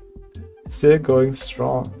 Still going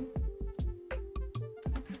strong.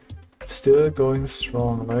 still going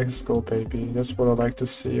strong. Let's go, baby. That's what I like to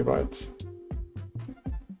see, right?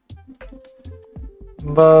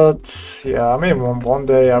 But yeah, I mean, one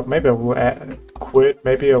day maybe I will quit.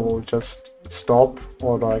 Maybe I will just stop,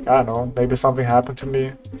 or like, I don't know, maybe something happened to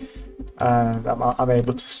me and I'm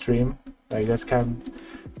unable to stream. Like, that can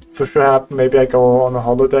for sure happen. Maybe I go on a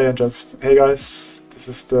holiday and just, hey guys, this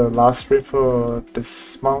is the last stream for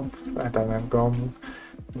this month, and then I'm gone.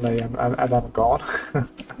 Like, and I'm gone.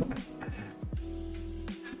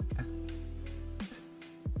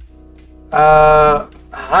 I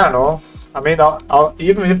don't know. I mean, I'll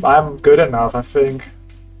even if I'm good enough, I think.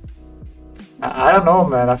 I don't know,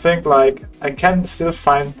 man. I think like I can still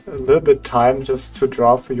find a little bit time just to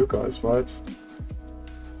draw for you guys, right?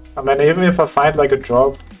 I mean, even if I find like a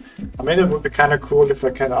job, I mean, it would be kind of cool if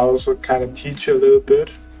I can also kind of teach a little bit,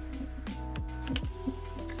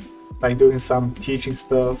 like doing some teaching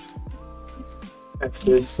stuff, as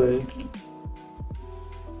they say.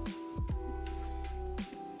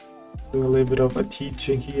 Do a little bit of a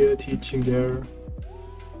teaching here, teaching there.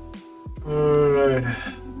 Alright.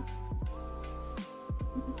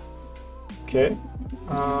 Okay.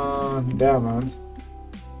 Damn, man.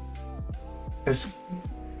 It's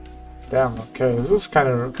damn. Okay, this is kind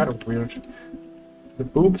of weird. The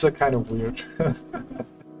boobs are kind of weird.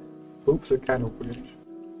 Boobs are kind of weird.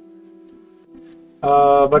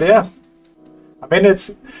 But yeah. I mean,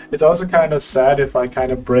 it's also kind of sad if I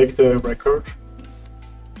kind of break the record.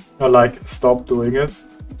 Or like stop doing it,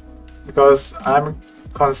 because I'm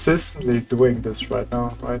consistently doing this right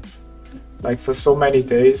now, right? Like for so many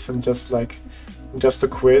days, and just to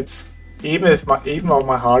quit, even on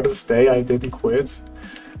my hardest day I didn't quit,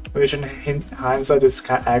 which in hindsight is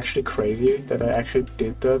actually crazy that I actually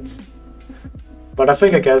did that. But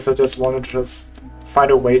I guess I just wanted to just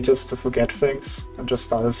find a way just to forget things and just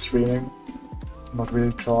started streaming, not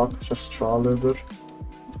really talk, just draw a little bit.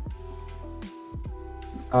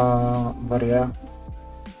 But yeah,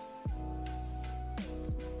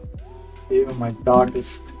 even my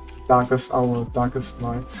darkest hour, darkest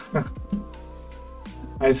night,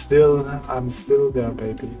 I'm still there,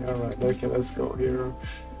 baby. All right, okay, let's go here.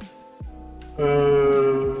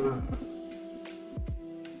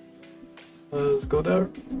 Let's go there.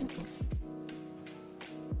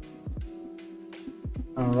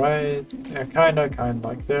 All right, yeah, kind of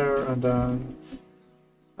like there, and then.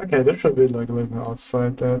 Okay, there should be like a little bit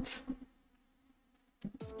outside that.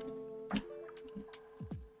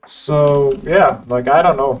 So yeah, like I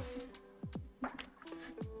don't know.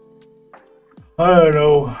 I don't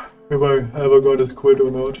know if I ever going to quit or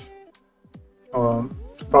not.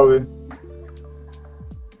 Probably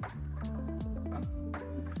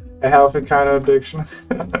a healthy kind of addiction.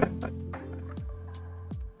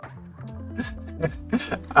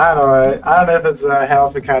 I don't know if it's a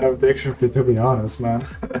healthy kind of addiction, to be honest, man.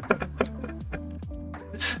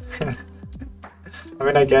 I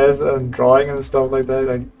mean, I guess drawing and stuff like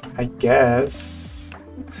that, I guess.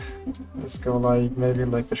 Let's go like, maybe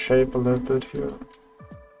like the shape a little bit here.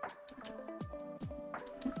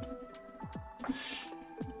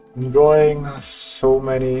 I'm drawing so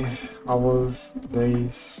many hours,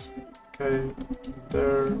 days. Okay,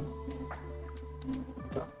 there.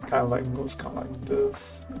 Kind of like goes kind of like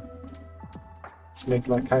this. Let's make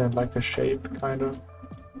like kind of like the shape, kind of.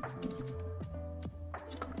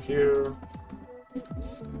 Let's go here.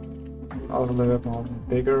 Also a little bit more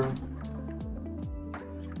bigger.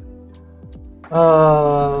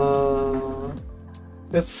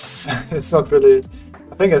 It's not really.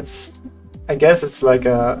 I guess it's like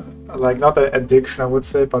not an addiction, I would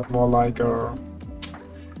say, but more like a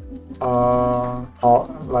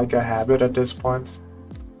habit at this point.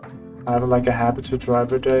 I have like a habit to draw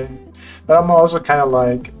every day, but I'm also kind of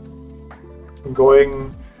like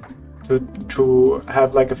going to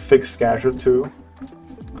have like a fixed schedule too.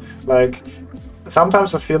 Like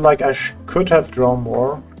sometimes I feel like I could have drawn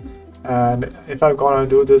more, and if I'm gonna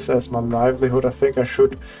do this as my livelihood, I think I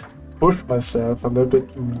should push myself a little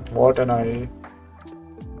bit more than I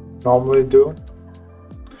normally do.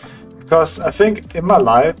 Because I think in my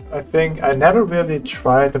life, I never really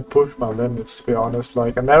tried to push my limits, to be honest.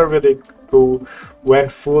 Like I never really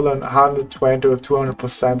went full on 120 or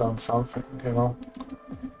 200% on something, you know.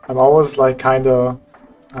 I'm always like kind of,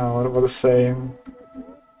 what is saying,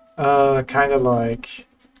 kind of like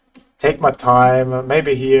take my time,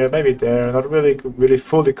 maybe here, maybe there, not really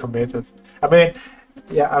fully committed. I mean,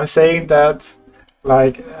 yeah, I'm saying that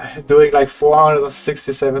like doing like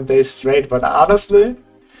 467 days straight, but honestly,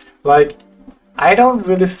 like I don't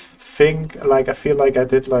really think like I feel like I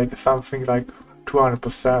did like something like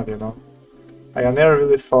 200%, you know. Like I never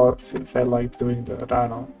really felt like doing that. I don't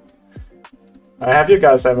know. Have you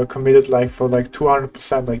guys ever committed like for like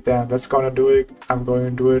 200%? Like, damn, that's gonna do it. I'm going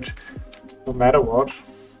to do it, no matter what.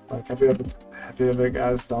 Like, have you ever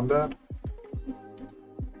guys done that?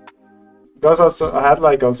 Because also I had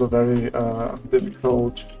like also very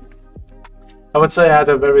difficult. I would say I had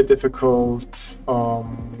a very difficult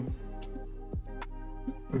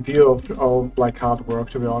view of like hard work,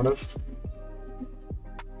 to be honest.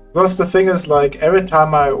 Because the thing is, like, every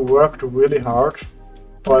time I worked really hard,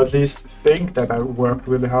 or at least think that I worked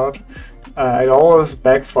really hard, it always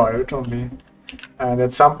backfired on me. And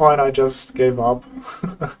at some point I just gave up.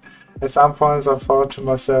 At some points I thought to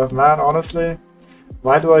myself, man, honestly,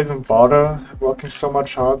 why do I even bother working so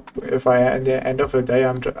much hard if at the end of the day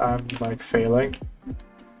I'm like failing?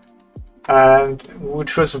 And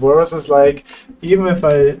which was worse is, like, even if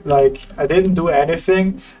I didn't do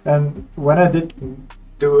anything, and when I did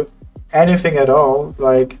do anything at all,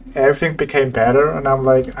 like, everything became better, and I'm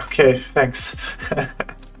like, okay, thanks.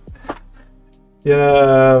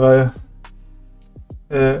 Yeah,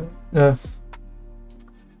 yeah.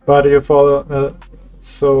 But you follow,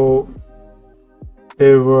 so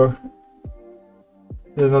it's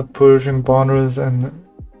not pushing boundaries, and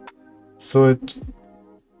so it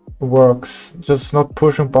works. Just not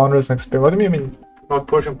pushing boundaries and experiment. What do you mean not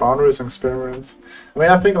pushing boundaries and experiments? I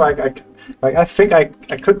mean, I think I think I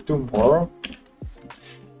could do more,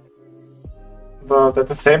 but at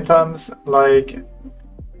the same time, like,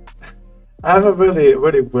 I have a really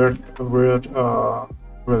weird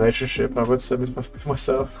relationship, I would say, with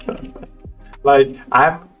myself.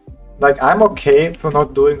 I'm okay for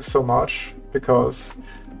not doing so much, because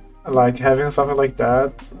like having something like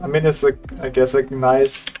that, I mean, it's like, I guess, a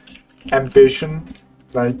nice ambition,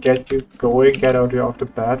 like get you going, get out of the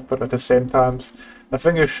bed, but at the same time I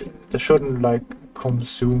think it shouldn't like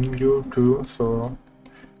consume you too. So,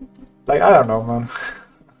 like, I don't know, man.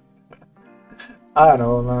 I don't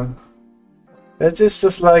know, man. It's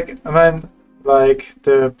just like, I mean, like,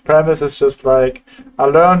 the premise is just like, I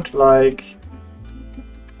learned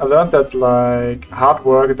that like hard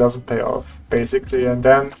work doesn't pay off, basically, and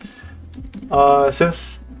then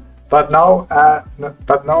but now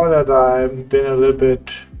that I've been a little bit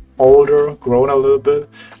older, grown a little bit,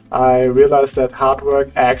 I realized that hard work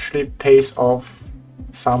actually pays off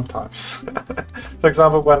sometimes. For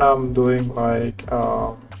example, when I'm doing like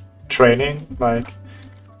training, like,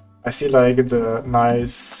 I see like the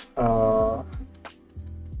nice I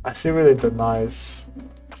see really the nice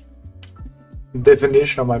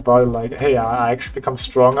definition of my body, like, hey, I actually become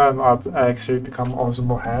stronger, and I actually become also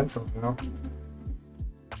more handsome, you know.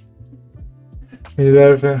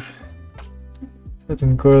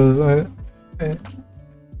 Certain girls,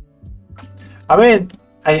 I mean,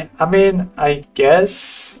 I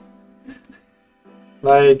guess,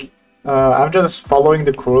 like, I'm just following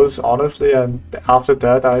the course, honestly, and after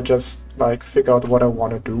that I just like figure out what I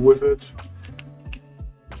want to do with it.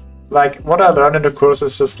 Like, what I learned in the course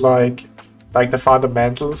is just like the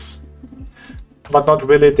fundamentals, but not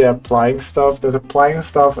really the applying stuff. The applying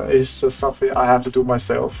stuff is just something I have to do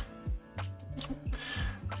myself.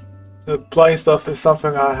 The applying stuff is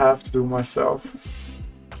something I have to do myself.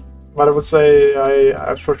 But I would say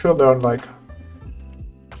I for sure learned like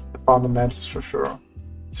the fundamentals, for sure.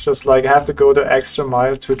 It's just like I have to go the extra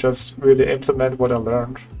mile to just really implement what I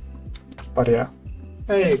learned. But yeah.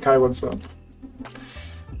 Hey Kai, what's up?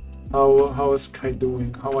 How is Kai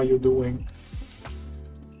doing? How are you doing?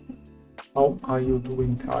 How are you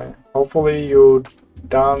doing, Kai? Hopefully you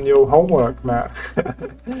done your homework, man.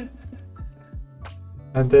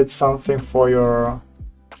 And did something for your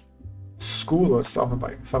school or something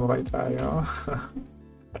like that, you know.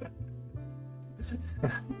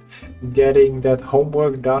 Getting that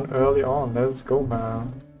homework done early on. Let's go,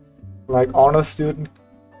 man. Like, honor student,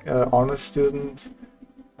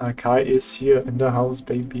 Kai is here in the house,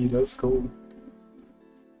 baby. Let's go.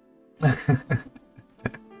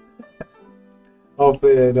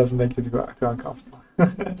 Hopefully it doesn't make you too uncomfortable.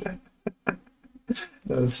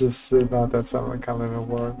 That's just not that something I can't even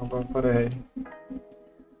work about, but hey.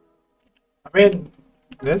 I mean,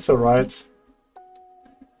 it's alright.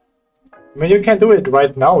 I mean, you can do it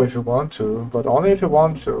right now if you want to, but only if you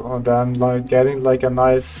want to, and then like getting like a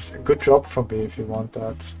nice, good job from me if you want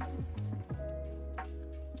that.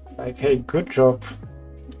 Like, hey, good job.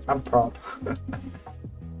 I'm proud. You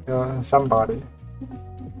know, somebody.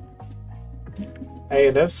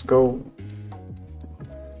 Hey, let's go.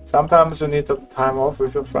 Sometimes you need a time off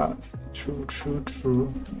with your friends. True, true,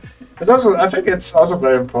 true. It's also, I think it's also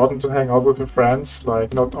very important to hang out with your friends,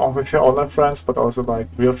 like not only with your online friends, but also like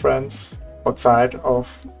real friends outside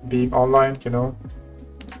of being online, you know.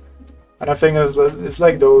 And I think it's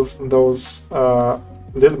like those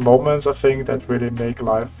little moments, I think, that really make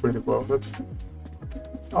life really worth it.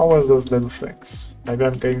 Always those little things. Maybe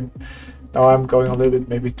I'm going a little bit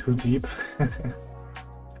maybe too deep.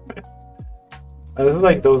 I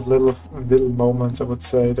like those little moments, I would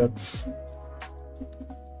say, that's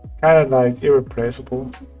kind of like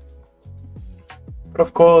irreplaceable. But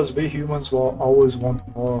of course, we humans will always want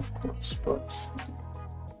more, of course, but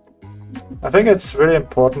I think it's really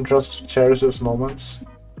important just to cherish those moments.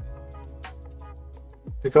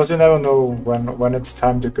 Because you never know when it's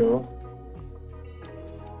time to go.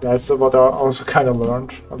 That's what I also kind of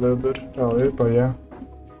learned a little bit earlier, but yeah.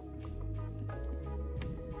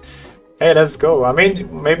 Hey, let's go. I mean,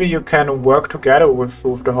 maybe you can work together with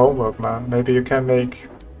the homework, man. Maybe you can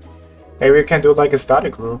do like a study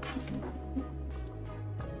group.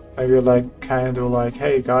 Maybe you kind of like,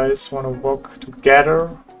 hey guys, want to work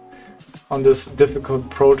together on this difficult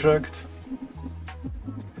project?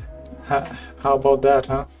 How about that,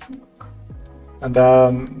 huh? And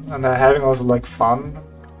then having also like fun.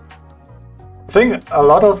 I think a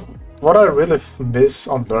lot of what I really miss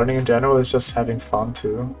on learning in general is just having fun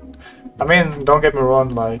too. I mean, don't get me wrong,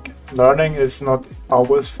 like learning is not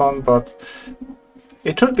always fun, but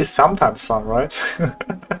it should be sometimes fun, right?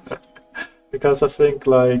 Because I think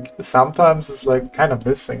like sometimes it's like kind of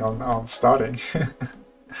missing on studying.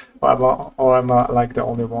 or am I like the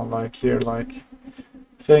only one like here? Like,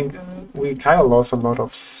 I think we kind of lost a lot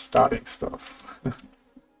of studying stuff.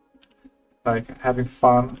 Like having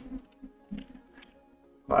fun.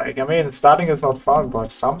 Like, I mean, studying is not fun,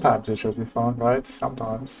 but sometimes it should be fun, right?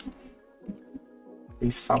 Sometimes. At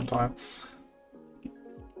least sometimes.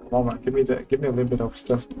 Come on, man, give me a little bit of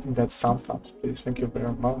just that sometimes, please. Thank you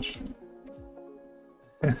very much.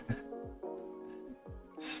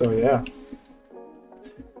 So yeah,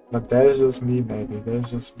 but that's just me, maybe.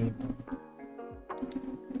 That's just me.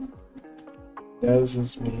 That's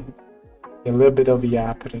just me. A little bit of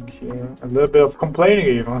yapping here, a little bit of complaining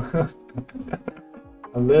even.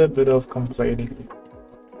 A little bit of complaining.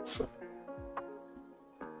 So.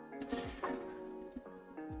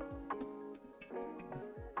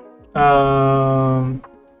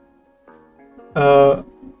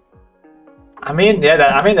 I mean, yeah,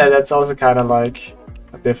 that's also kind of like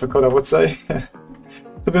difficult, I would say.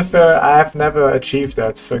 To be fair, I have never achieved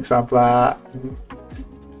that. For example, I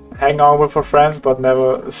hang out with friends, but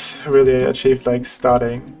never really achieved like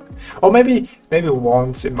studying. Or maybe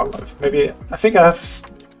once in my life. Maybe I think I have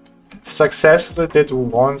successfully did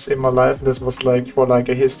once in my life. This was like for like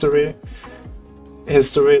a history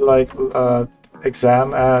like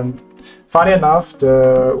exam, and funny enough,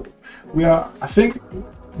 we are, I think,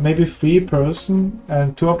 maybe 3 person,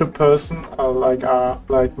 and 2 of the person are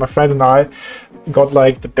like my friend and I got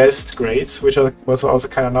like the best grades, which was also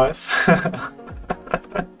kind of nice.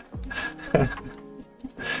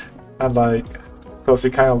 And like, because we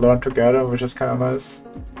kind of learned together, which is kind of nice.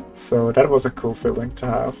 So that was a cool feeling to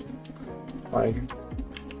have. Like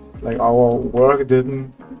our work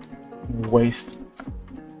didn't waste.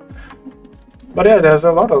 But yeah, there's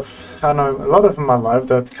a lot of, I don't know, a lot of my life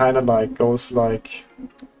that kind of like goes like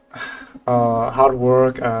hard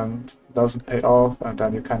work and doesn't pay off, and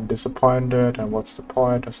then you're kind of disappointed, and what's the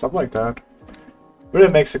point, and stuff like that. Really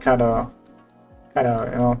makes you kind of you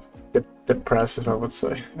know, depressive, I would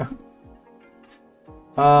say.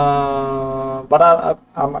 But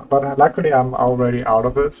luckily I'm already out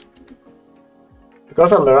of it,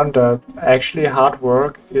 because I learned that actually hard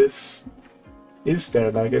work is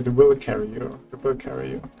there, like it will carry you. It will carry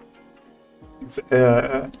you. It's,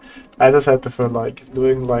 as I said before, like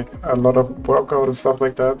doing like a lot of workout and stuff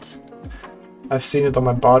like that. I've seen it on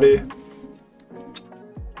my body.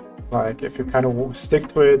 Like if you kind of stick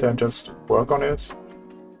to it and just work on it,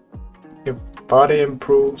 your body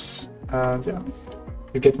improves, and yeah,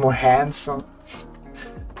 you get more handsome.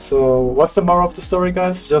 So what's the moral of the story,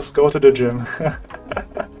 guys? Just go to the gym.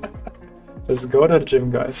 Just go to the gym,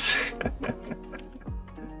 guys.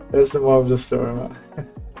 That's the moral of the story, man.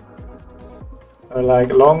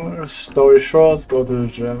 Like, long story short, go to the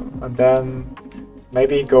gym, and then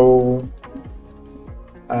maybe go,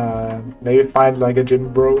 maybe find like a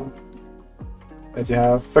gym bro that you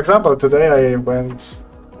have. For example, today I went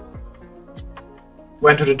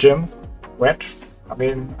to the gym.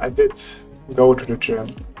 I did go to the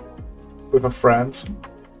gym with a friend.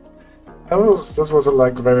 This was a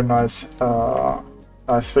like very nice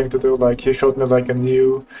nice thing to do. Like, he showed me like a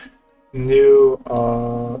new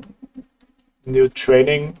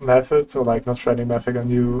training method, or like not training method, a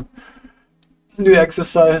new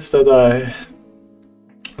exercise that I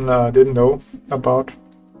didn't know about.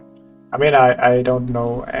 I mean, I don't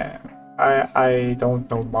know. I don't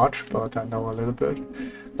know much, but I know a little bit.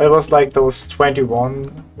 It was like those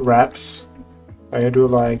 21 reps where you do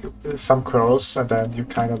like some curls and then you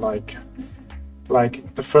kind of like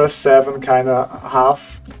the first 7 kind of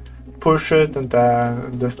half push it, and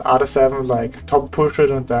then the other 7 like top push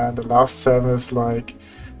it, and then the last 7 is like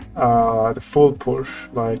the full push,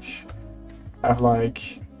 like have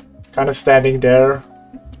like kind of standing there,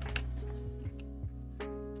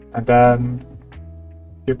 and then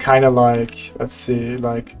you kind of like, let's see,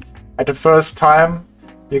 like at the first time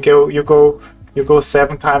you go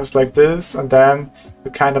 7 times like this, and then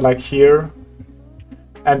you kind of like here,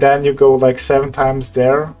 and then you go like 7 times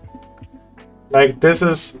there. Like this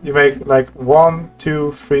is, you make like 1,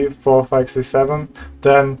 2, 3, 4, 5, 6, 7,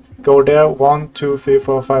 then go there 1, 2, 3,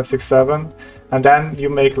 4, 5, 6, 7, and then you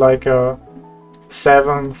make like a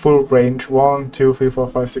 7 full range, 1, 2, 3, 4,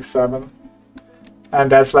 5, 6, 7, and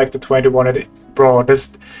that's like the 21. Bro,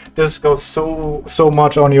 this goes so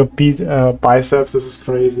much on your biceps. This is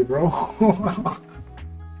crazy, bro.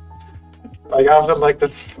 Like after like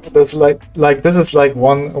this this is like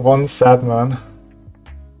one set, man.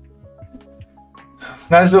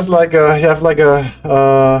 Now it's just like you have like a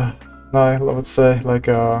no, I would say like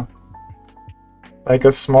a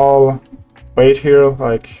small weight here,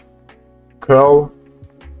 like curl.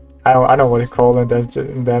 I don't know what you call it,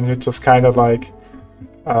 and then you just kind of like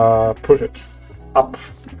push it up.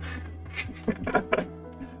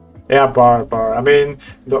 Yeah, bar. I mean,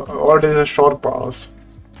 or these short bars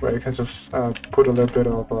where you can just put a little bit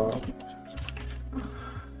of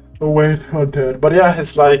weight on that. But yeah,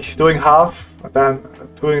 it's like doing half, and then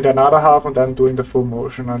doing the another half, and then doing the full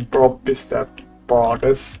motion, and probably step bar.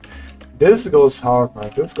 This goes hard,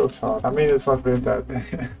 man. This goes hard. I mean, it's not really that.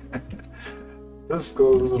 This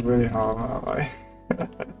goes really hard, man. Like.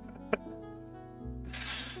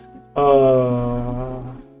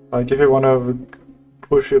 Like if you wanna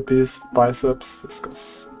push your biceps, this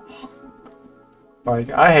goes.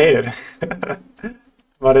 Like I hate it,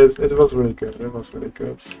 but it was really good. It was really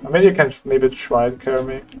good. I mean, you can maybe try to carry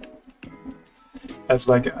me as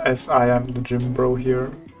I am the gym bro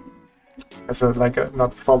here, as a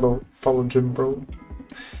not follow gym bro.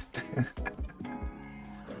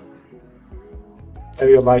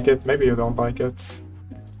 Maybe you like it, maybe you don't like it.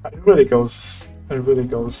 It really goes. It really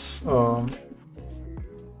goes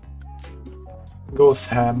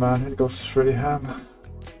ham, man. It goes really ham.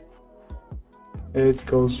 It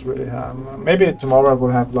goes really ham. Maybe tomorrow I will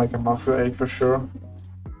have like a muscle ache for sure.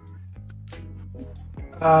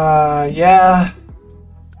 Yeah.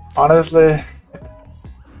 Honestly,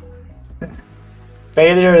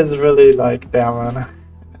 failure is really like, damn, man.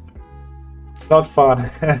 Not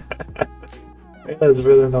fun. It is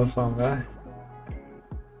really not fun, man.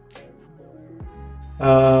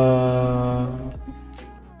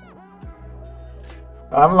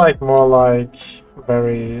 I'm like more like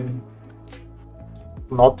very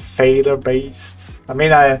not failure based. I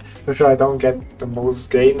mean, for sure I don't get the most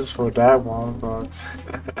gains for that one, but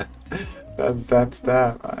that's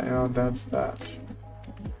that. You know, that's that.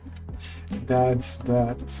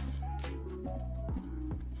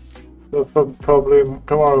 So probably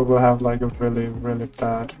tomorrow we'll have like a really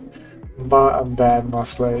bad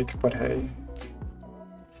muscle ache, but hey.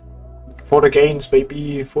 For the gains,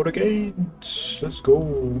 baby, for the gains. Let's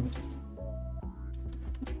go.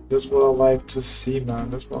 That's what I like to see, man.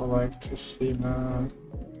 That's what I like to see, man.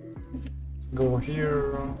 Let's go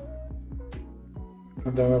here.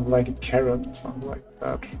 And then I have like a carrot, something like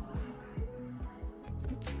that.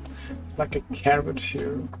 Like a carrot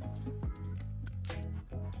here.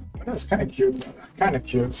 That's kind of cute, man. Kind of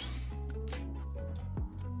cute.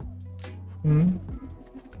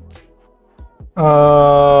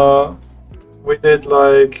 We did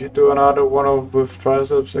like do another one with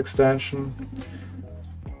triceps extension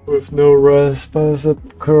with no rest,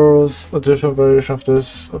 bicep curls, a different variation of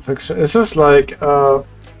this. It's just like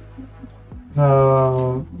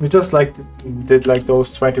we just like did like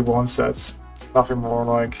those 21 sets, nothing more.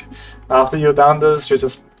 Like after you've done this, you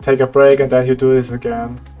just take a break and then you do this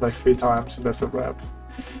again like 3 times, and that's a rep.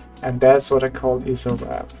 And that's what I call is a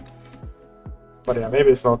rep. But yeah,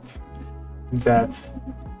 maybe it's not that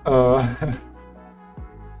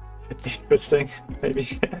interesting,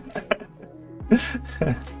 maybe.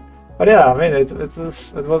 But yeah, I mean, it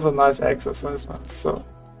was a nice exercise, man. So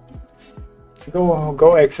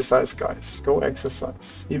go exercise, guys. Go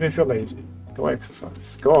exercise. Even if you're lazy, go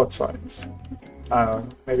exercise. Go outside. I don't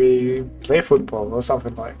know, maybe play football or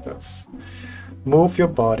something like this. Move your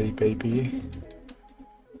body, baby.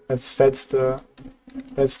 That's the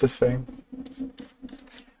thing.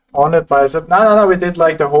 On the bicep. No, we did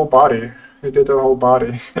like the whole body. We did the whole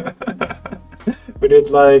body. We did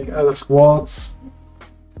like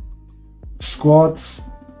squats,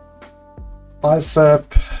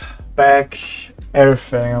 bicep, back,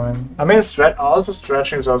 everything. I mean, also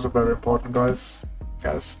stretching is also very important, guys.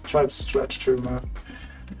 Guys, try to stretch too, man.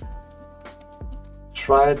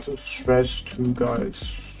 Try to stretch too,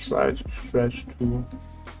 guys. Try to stretch too.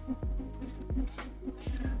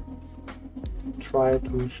 Try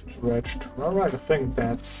to stretch too. Alright, I think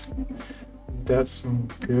that's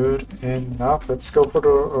good enough. Let's go for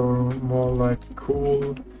the more like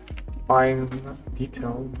cool, fine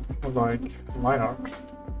detail, like line art.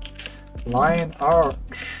 Line art.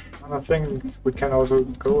 And I think we can also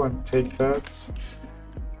go and take that.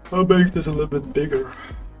 I'll make this a little bit bigger.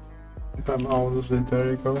 If I'm honestly,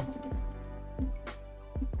 there you go.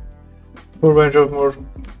 Full range of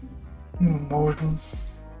motion.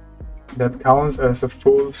 That counts as a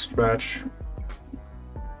full stretch.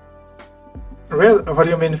 What do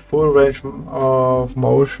you mean full range of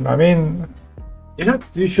motion? I mean,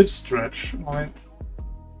 you should stretch, right?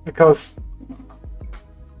 Because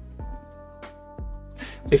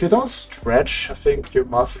if you don't stretch, I think your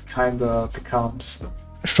muscle kinda becomes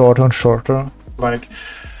shorter and shorter. Like,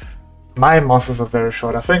 my muscles are very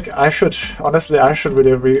short. I think I should, honestly, I should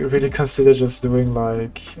really consider just doing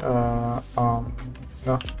like,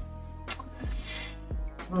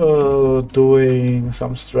 doing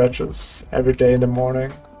some stretches every day in the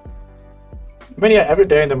morning. I mean, yeah, every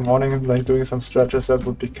day in the morning, like doing some stretches, that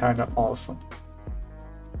would be kind of awesome.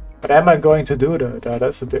 But am I going to do that?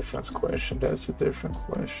 That's a different question. That's a different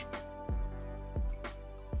question.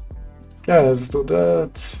 Yeah, let's do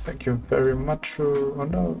that. Thank you very much. Oh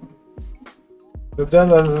no. With that,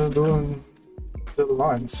 let's do the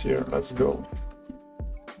lines here. Let's go.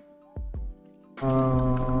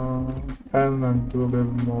 And then do a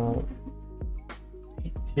little more.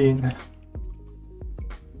 18.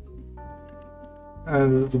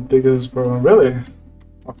 And this is the biggest problem. Really?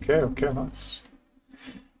 Okay, nice.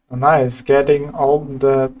 Nice, getting all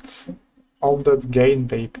that gain,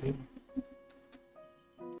 baby.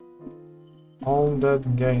 All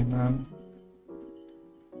that gain, man.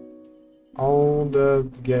 All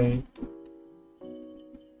that gain.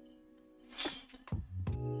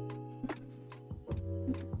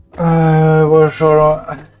 We're sure.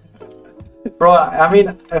 Bro, I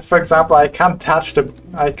mean, for example, I can't touch the.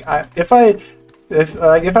 If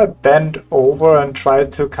I bend over and try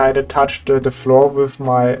to kind of touch the floor with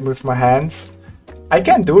my hands, I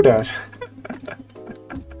can't do that.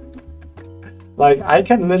 Like, I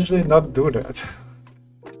can literally not do that.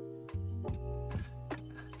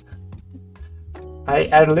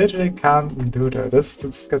 I literally can't do that.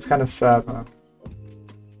 That's kind of sad, man.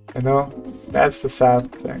 You know, that's the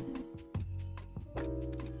sad thing.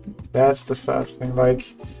 That's the first thing.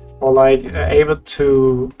 Like, or like able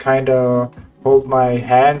to kind of hold my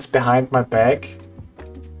hands behind my back.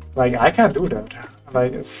 Like, I can't do that.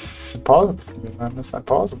 Like, it's impossible for me, man. It's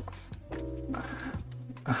impossible.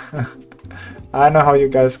 I know how you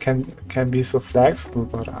guys can be so flexible,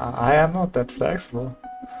 but I am not that flexible.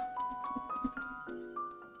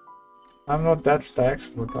 I'm not that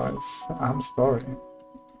flexible, guys. I'm sorry.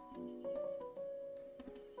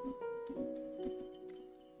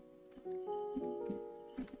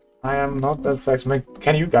 I am not that flexible.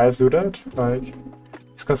 Can you guys do that? Like,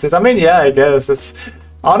 it's consistent. I mean, yeah, I guess it's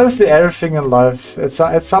honestly everything in life. It's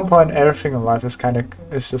at some point everything in life is kind of,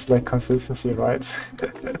 it's just like consistency, right?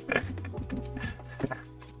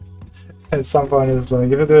 At some point it's like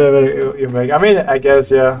if you do it, you make. I mean, I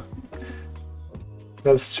guess, yeah.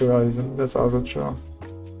 That's true. That's also true.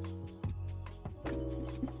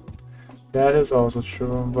 That is also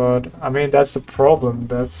true. But I mean, that's the problem.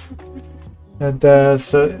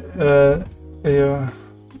 Yeah.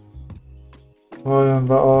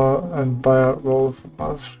 Well, and by a roll from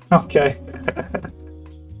us. Okay.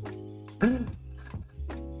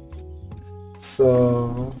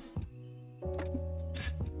 So.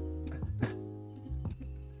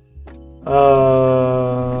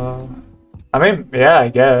 I mean, yeah, I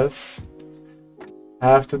guess I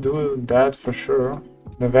have to do that for sure.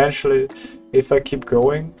 And eventually, if I keep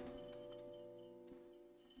going,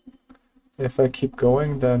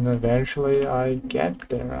 then eventually I get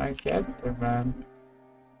there. I get there, man.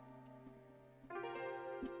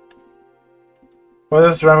 What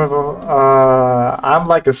is rememberable? I'm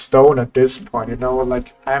like a stone at this point, you know,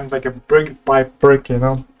 like I'm like a brick by brick, you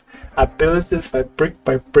know. I built this by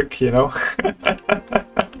brick, you know.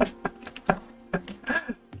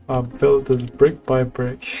 I built this brick by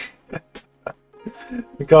brick.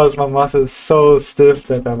 Because my muscle is so stiff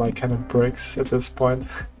that I like kind of breaks at this point.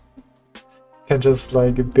 can just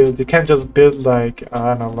like build. You can't just build like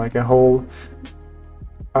I don't know, like a whole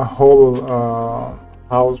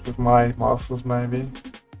house with my muscles maybe,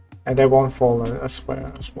 and they won't fall. I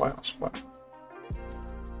swear. I swear. I swear.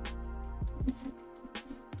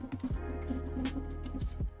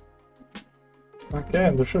 Okay,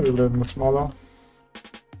 and they should be a little bit smaller.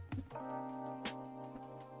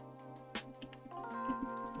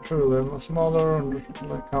 Should be a little bit smaller, and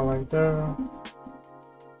like kind of like there.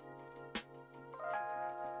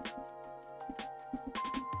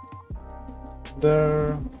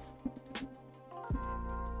 There.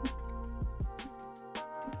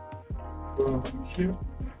 Like here.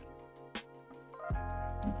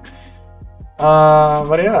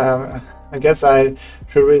 But yeah, I guess I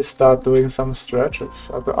should really start doing some stretches.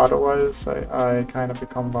 Otherwise, I kind of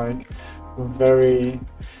become like very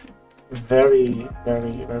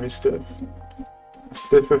stiff.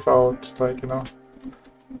 Stiff without, like, you know,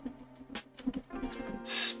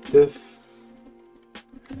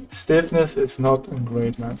 stiffness is not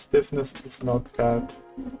great, man. Stiffness is not bad.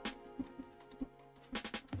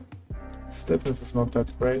 Stiffness is not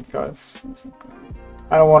that great, guys.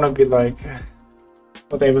 I don't want to be like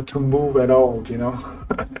not able to move at all, you know.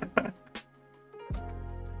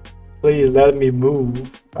 Please let me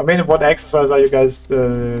move. I mean, what exercise are you guys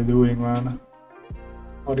doing, man?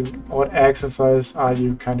 What exercise are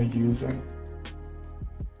you kind of using?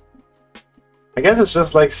 I guess it's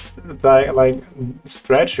just like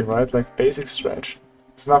stretching, right? Like basic stretch.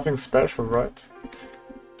 It's nothing special, right?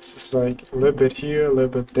 It's just like a little bit here, a little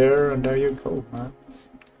bit there, and there you go, man.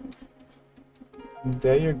 And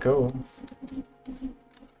there you go.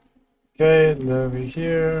 Okay, and over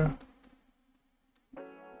here.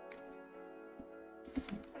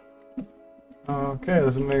 Okay,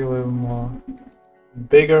 let's make it a little more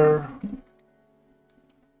bigger.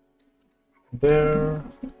 There.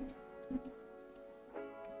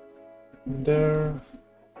 There.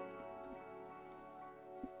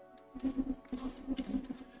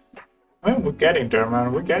 Well, we're getting there,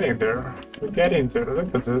 man. We're getting there. We're getting there.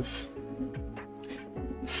 Look at this.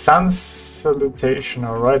 Sun salutation,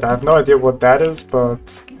 alright. I have no idea what that is,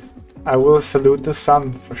 but I will salute the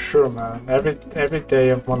sun for sure, man. Every day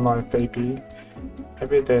of my life, baby.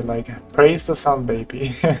 Every day, like, praise the sun,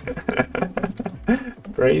 baby.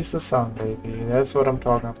 Praise the sun, baby. That's what I'm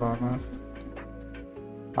talking about, man.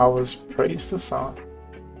 I was praise the sun.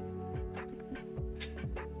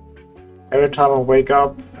 Every time I wake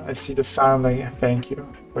up, I see the sun, like, thank you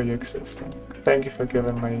for your existing. Thank you for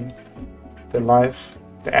giving me the life,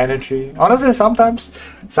 the energy. Honestly,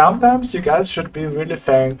 sometimes you guys should be really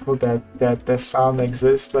thankful that the sun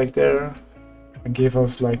exists, like, there, and give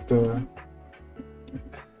us like the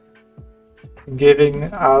giving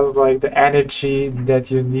out like the energy that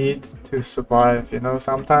you need to survive. You know,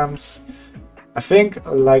 sometimes I think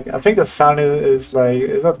the sun is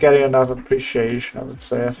not getting enough appreciation, I would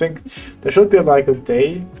say. I think there should be like a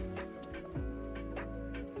day.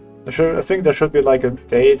 I think there should be like a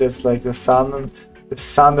day that's like the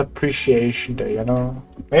sun appreciation day, you know?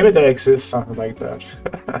 Maybe there exists something like that.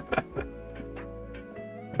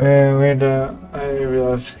 I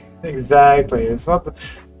realize exactly, it's not,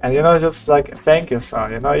 and you know, just like thank you,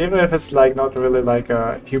 sun, you know, even if it's like not really like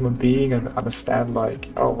a human being and understand like,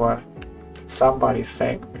 oh, what, somebody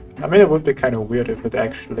thank me. I mean, it would be kind of weird if it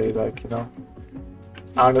actually, like, you know,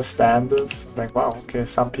 I understand this, like, wow, okay,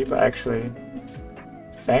 some people actually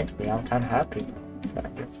thanked me. I'm kind of happy.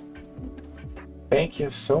 Thank you. Thank you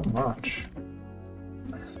so much.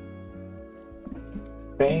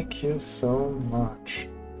 Thank you so much.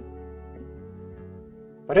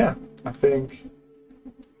 But yeah, I think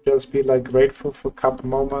just be like grateful for a couple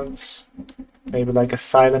moments, maybe like a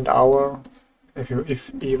silent hour, even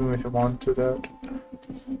if you want to that.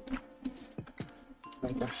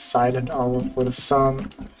 Like a silent hour for the sun.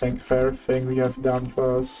 Thank you for everything you have done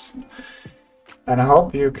for us. And I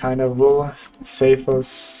hope you kind of will save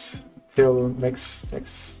us till next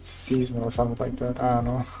season or something like that. I don't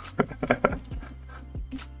know.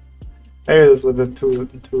 Maybe it's a little bit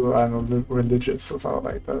too I don't know, religious or something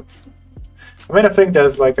like that. I mean, I think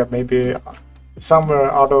there's like a maybe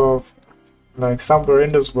somewhere out of like somewhere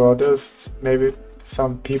in this world there's maybe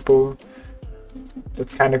some people that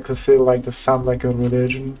kind of consider like the sun like a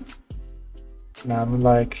religion. And I'm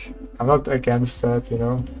not against that, you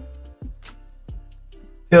know.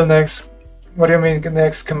 Till next, what do you mean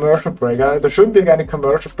next commercial break? There shouldn't be any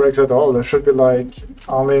commercial breaks at all. There should be like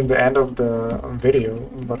only in the end of the video,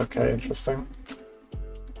 but okay, interesting.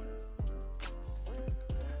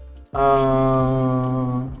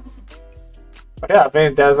 But yeah, I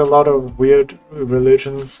mean, there's a lot of weird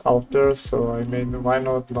religions out there, so I mean, why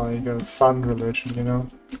not like a sun religion, you know?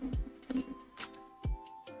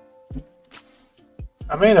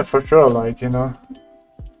 I mean, for sure, like, you know.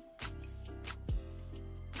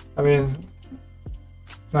 I mean,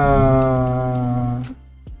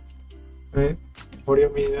 wait, what do you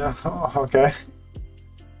mean? Oh, okay.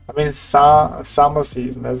 I mean, summer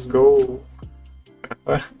season, let's go.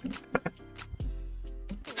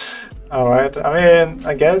 Alright, I mean,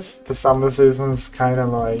 I guess the summer season is kind of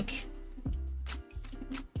like...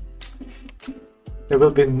 There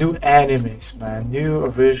will be new animes, man. New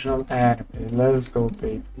original anime. Let's go,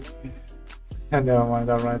 baby. Never mind,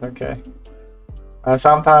 alright, okay.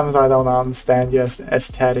 Sometimes I don't understand your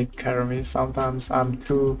aesthetic, Karami. Sometimes I'm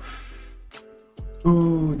too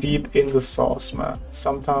deep in the sauce, man.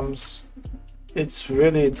 Sometimes it's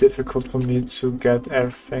really difficult for me to get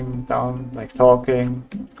everything down, like talking.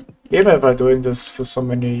 Even if I'm doing this for so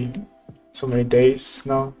many days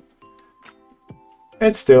now,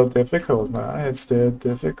 it's still difficult, man. It's still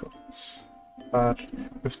difficult. But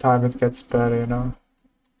with time it gets better, you know.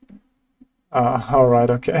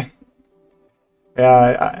 Alright, okay.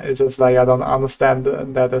 Yeah, it's just like I don't understand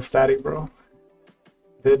that aesthetic, bro.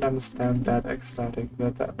 Didn't understand that aesthetic,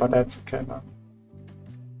 but that's okay, man.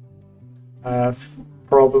 I have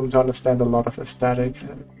problem to understand a lot of aesthetic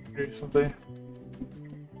recently,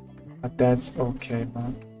 but that's okay,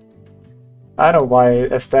 man. I know why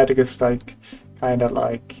aesthetic is like kind of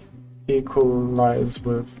like equalized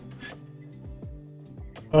with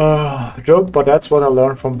joke, but that's what I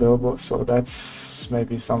learned from Bilbo, so that's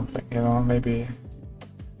maybe something, you know, maybe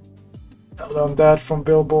I learned that from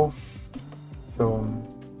Bilbo, so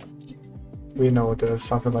we know there's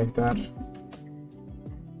something like that.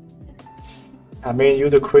 I mean, you're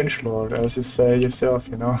the cringe lord, as you say yourself,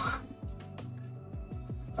 you know.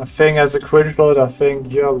 I think as a cringe lord, I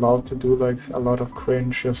think you're allowed to do like a lot of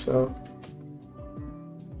cringe yourself.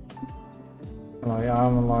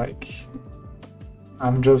 Like,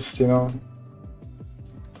 I'm just, you know,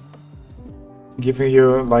 giving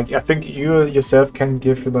you, like, I think you yourself can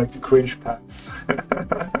give you like the cringe pass.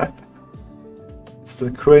 It's the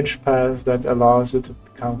cringe pass that allows you to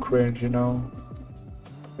become cringe, you know.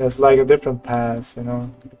 There's like a different pass, you know,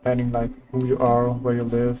 depending like who you are, where you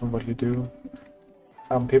live, and what you do.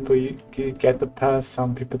 Some people get the pass,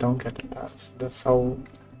 some people don't get the pass. That's how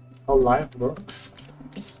life works.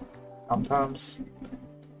 Sometimes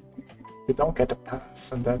you don't get a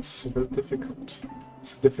pass, and that's really difficult.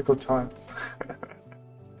 It's a difficult time.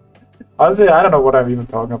 Honestly, I don't know what I'm even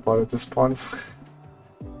talking about at this point.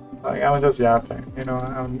 Like, I'm just yapping, you know.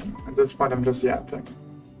 At this point, I'm just yapping.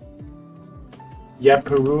 Yeah,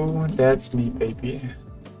 Peru, that's me, baby.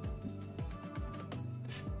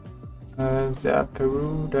 Yeah,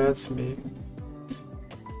 Peru, that's me.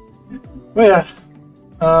 Well,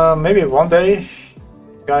 yeah, maybe one day,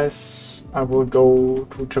 guys, I will go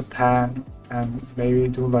to Japan and maybe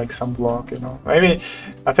do like some vlog, you know. Maybe,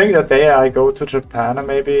 I think the day I go to Japan, and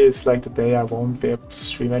maybe it's like the day I won't be able to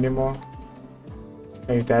stream anymore.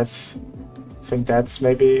 Maybe that's, I think that's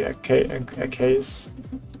maybe a case.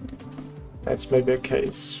 That's maybe a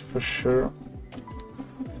case for sure.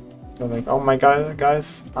 They're like, oh my god,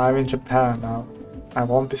 guys, I'm in Japan now. I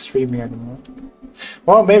won't be streaming anymore.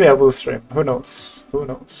 Well, maybe I will stream. Who knows? Who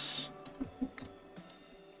knows?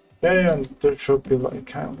 Yeah, and there should be like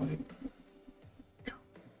kind of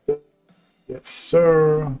like, yes,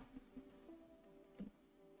 sir.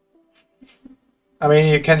 I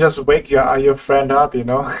mean, you can just wake your friend up, you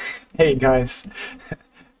know. Hey guys,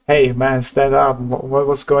 hey man, stand up.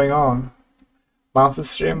 What's going on? Monthly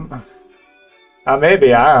stream?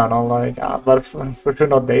 Maybe, I don't know, like, but for sure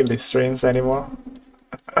not daily streams anymore.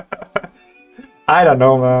 I don't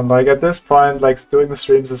know, man. Like at this point, like doing the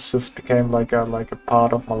streams has just became like a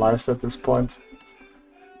part of my life at this point.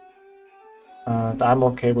 And I'm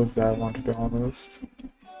okay with that one, to be honest.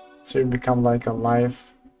 Stream become like a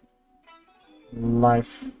life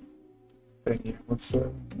thingy. What's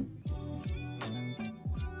a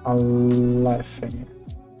life thingy?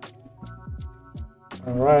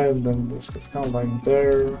 Alright, then this is kind of like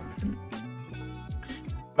there.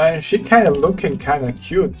 Man, she kind of looking kind of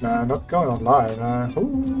cute, man. Not gonna lie, man.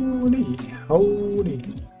 Holy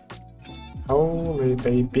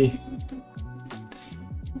baby.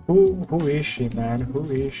 Who is she, man? Who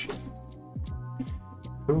is she?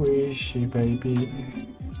 Who is she, baby?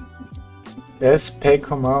 Let's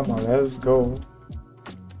Pekomama. Let's go.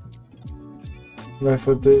 Wait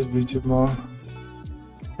for this video more.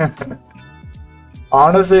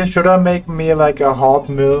 Honestly, should I make me like a hot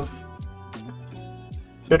MILF?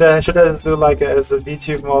 Should I just do like as a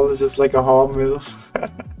VTube model, just like a hall mill?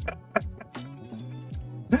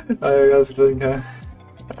 I was thinking,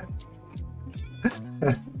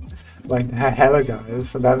 like hello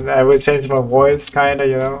guys, and then I will change my voice, kinda,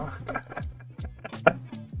 you know.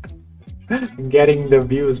 Getting the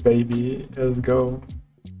views, baby. Let's go.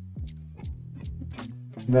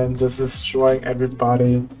 And then just destroying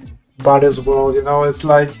everybody's world, you know. It's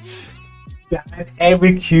like behind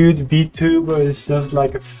every cute VTuber is just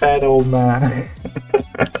like a fat old man.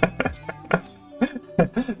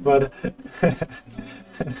 But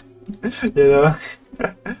you know,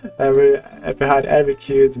 behind every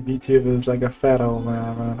cute VTuber is like a fat old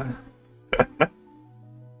man.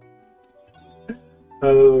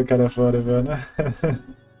 That's kind of funny, man.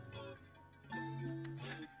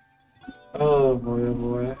 Oh boy, oh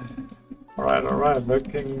boy. Alright,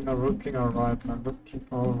 looking alright, man. Looking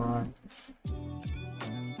alright.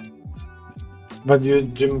 But you,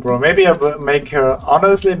 Jim bro, maybe I will make her,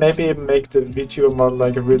 honestly, maybe make the video model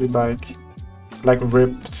like a really like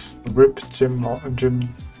ripped gym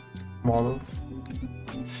model.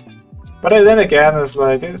 But then again, it's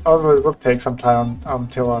like, it will take some time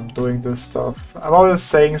until I'm doing this stuff. I'm always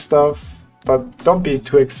saying stuff, but don't be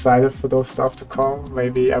too excited for those stuff to come.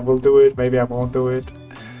 Maybe I will do it, maybe I won't do it.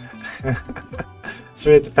 It's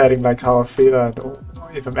really depending like how I feel and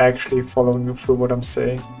if I'm actually following through what I'm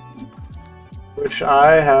saying. Which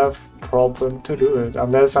I have problem to do it.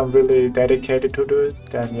 Unless I'm really dedicated to do it,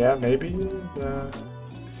 then yeah, maybe. But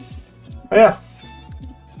yeah.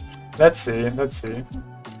 Let's see.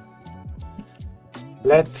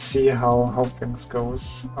 Let's see how things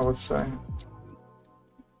goes, I would say.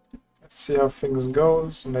 Let's see how things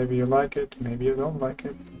goes. Maybe you like it, maybe you don't like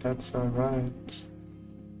it. That's alright.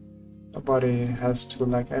 Nobody has to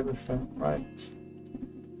like everything, right?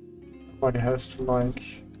 Nobody has to like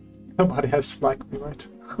me, right?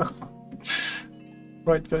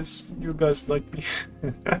 Right guys, you guys like me.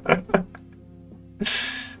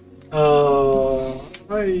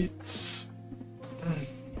 Right.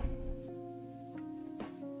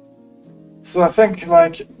 So I think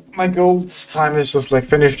like my goal this time is just like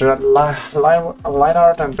finish the line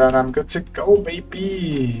art and then I'm good to go,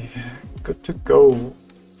 baby. Good to go.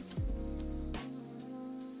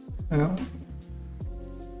 Yeah.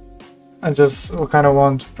 I just kind of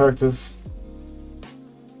want to practice.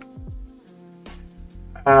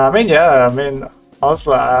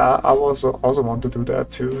 Also I also want to do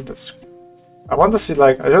that too. I want to see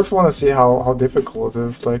I just want to see how difficult it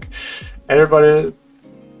is. Like everybody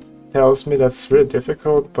tells me that's really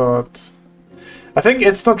difficult, but I think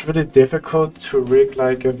it's not really difficult to rig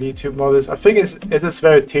like a VTube model. I think it is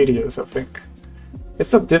very tedious. I think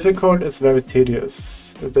it's not difficult. It's very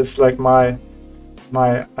tedious. It's like my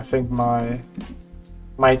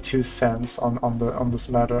 2 cents on this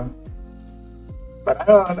matter. But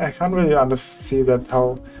I can't really see that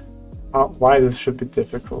why this should be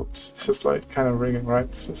difficult. It's just like kind of rigging, right?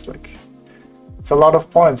 It's just like it's a lot of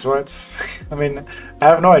points, right? I mean, I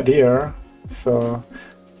have no idea, so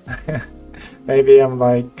maybe I'm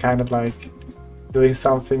like kind of like doing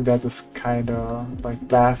something that is kind of like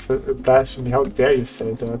blasphemy. How dare you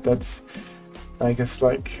say that? That's like it's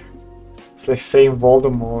like saying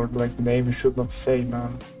Voldemort, like the name you should not say,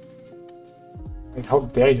 man. Like how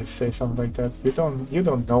dare you say something like that? You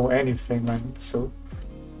don't know anything, man. So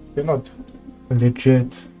you're not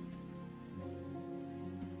legit.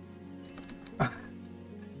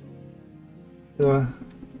 That's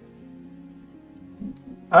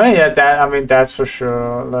for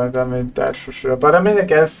sure. That's for sure. But I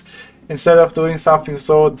guess instead of doing something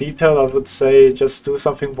so detailed, I would say just do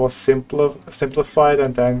something more simplified,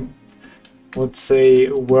 and then would say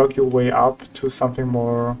work your way up to something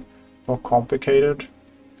more complicated.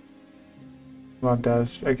 But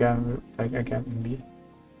that's again me.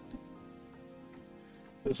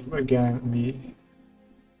 That's again me.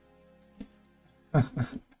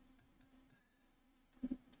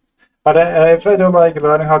 But if I don't like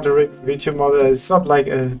learning how to rig VTube model, it's not like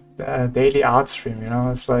a daily art stream, you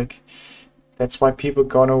know. It's like that's why people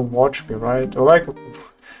gonna watch me, right? Or like,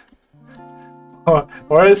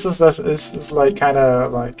 or is this like kind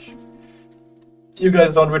of like you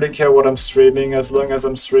guys don't really care what I'm streaming as long as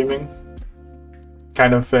I'm streaming,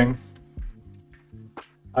 kind of thing.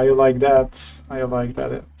 Are you like that? Are you like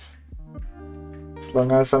that? As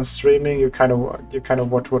long as I'm streaming, you kind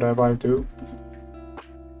of watch whatever I do.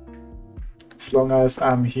 As long as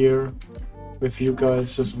I'm here with you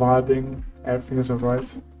guys just vibing, everything is alright.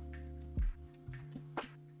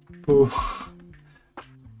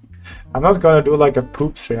 I'm not gonna do like a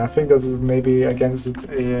poop stream. I think this is maybe against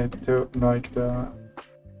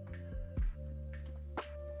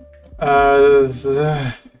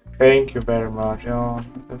Thank you very much. You know,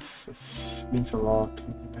 this means a lot to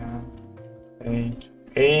me, man.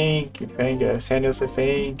 Thank you. Senyo say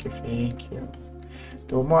thank you.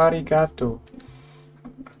 Domo arigato.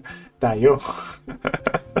 Da yo.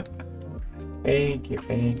 Thank you.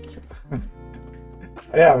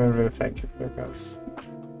 Yeah, I mean, really thank you for guys.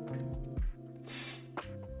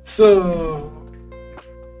 So,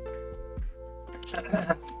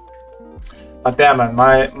 but damn man,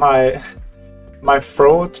 my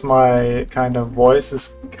throat, my kind of voice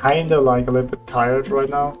is kind of like a little bit tired right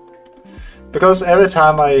now, because every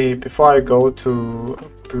time before I go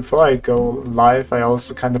live, I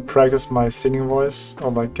also kind of practice my singing voice,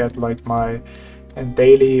 or like get like my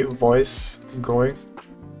daily voice going,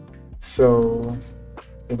 so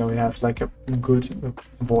you know, you have like a good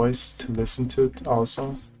voice to listen to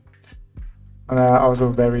also, and also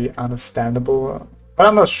very understandable. But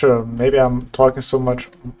I'm not sure, maybe I'm talking so much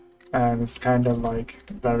and it's kind of like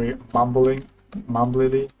very mumbly,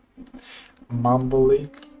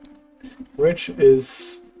 which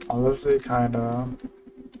is honestly kind of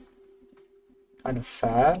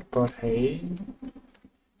sad, but hey,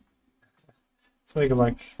 let's make it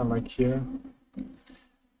like here.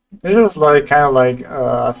 It's just like kind of like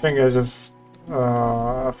I think I just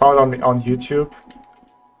found on YouTube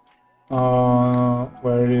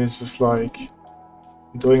where it is just like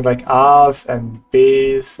doing like R's and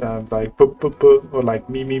B's and like boop boop boop, or like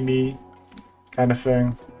me kind of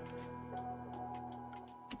thing,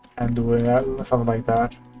 and doing something like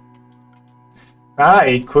that.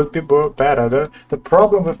 It could be better. The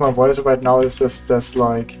problem with my voice right now is just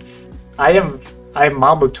like I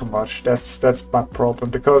mumble too much. That's my problem,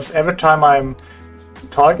 because every time I'm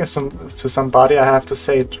talking to somebody, I have to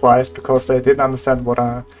say it twice because they didn't understand what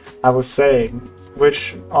I was saying.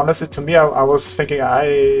 Which honestly, to me, I was thinking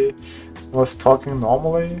I was talking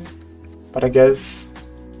normally, but I guess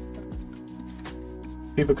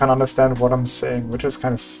people can understand what I'm saying, which is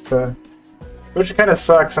kind of sucks.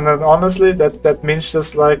 And then honestly, that means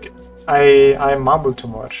just like I mumble too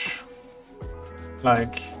much.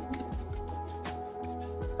 Like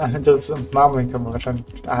I'm just mumbling too much, and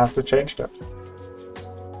I have to change that.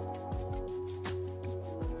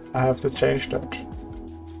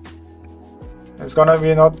 It's not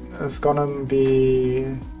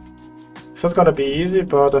gonna be easy,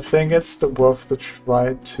 but I think it's worth the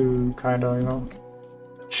try to kind of, you know,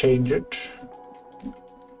 change it.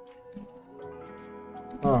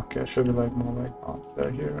 Okay, should be like more like there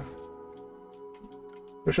here.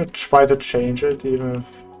 We should try to change it, even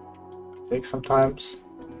if it takes some times.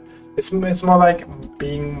 It's more like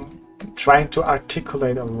trying to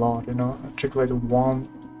articulate a lot, you know, articulate 1,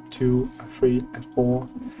 2, 3, and 4.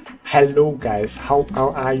 Hello guys, how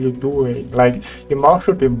are you doing? Like, your mouth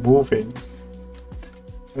should be moving.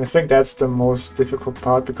 And I think that's the most difficult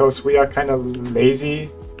part, because we are kind of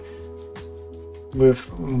lazy with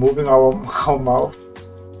moving our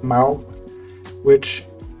mouth, which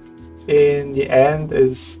in the end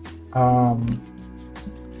is not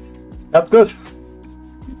good.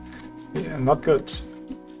 Yeah, not good.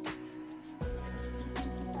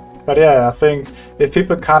 But yeah, I think if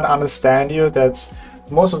people can't understand you, that's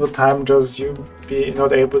most of the time just you be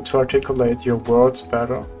not able to articulate your words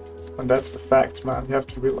better. And that's the fact, man. You have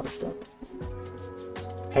to realize that.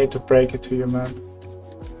 Hate to break it to you, man.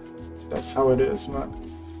 That's how it is, man.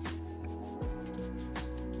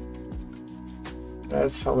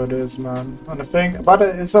 That's how it is, man. And the thing, but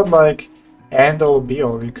it's not like end all be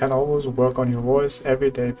all. You can always work on your voice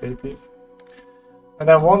every day, baby. And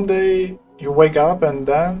then one day you wake up and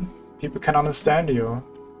then people can understand you.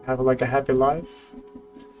 Have like a happy life,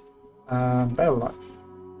 better life.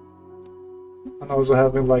 And also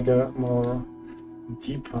having like a more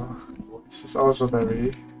deeper voice is also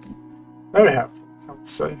very helpful, I would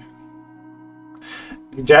say.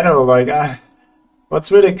 In general, like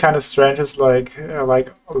what's really kind of strange is like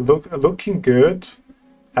looking good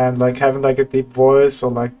and like having like a deep voice, or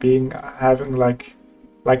like having like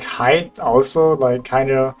height also like kind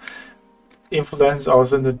of influences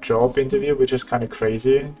also in the job interview, which is kind of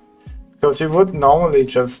crazy. Because you would normally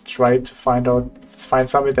just try to find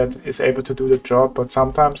somebody that is able to do the job, but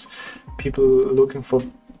sometimes people looking for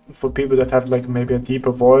people that have like maybe a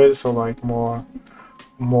deeper voice, or like more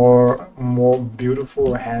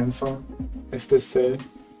beautiful or handsome, as they say.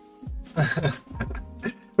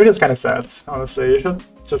 Which is kind of sad, honestly. You should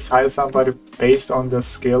just hire somebody based on the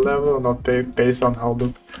skill level, not based on how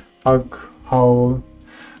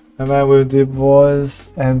a man with deep voice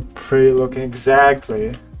and pretty looking.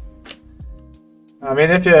 Exactly. I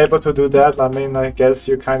mean, if you're able to do that, I mean, I guess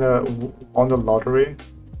you kind of won the lottery.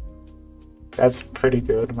 That's pretty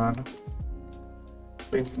good, man. I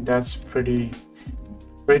think that's pretty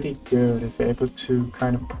good if you're able to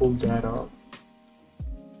kind of pull that off.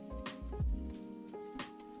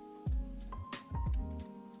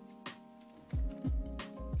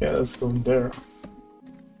 Yeah, let's go there.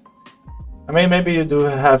 I mean, maybe you do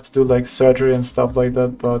have to do like surgery and stuff like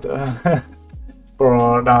that, but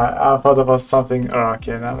or nah, I thought about something. Oh,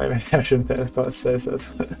 okay, now maybe I shouldn't have say that.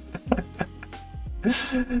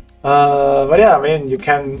 But yeah, I mean, you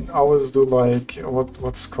can always do like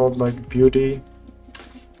what's called like beauty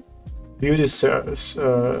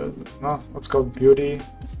no, what's called beauty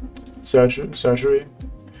surgery.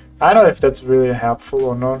 I don't know if that's really helpful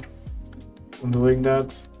or not. I'm doing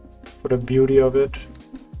that for the beauty of it.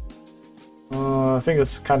 I think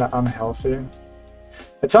it's kind of unhealthy.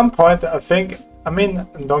 At some point, I mean,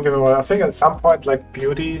 don't get me wrong, I think at some point, like,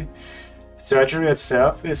 beauty surgery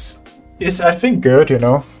itself is I think good, you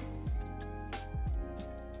know?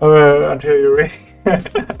 Until you really...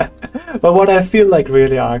 But what I feel like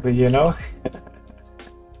really ugly, you know?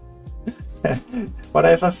 What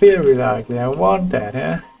if I feel really ugly? I want that,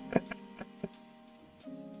 yeah?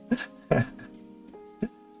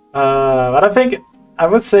 But I think I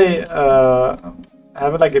would say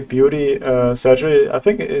having like a beauty surgery, I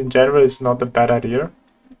think in general is not a bad idea.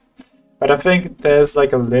 But I think there's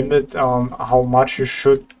like a limit on how much you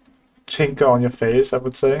should tinker on your face, I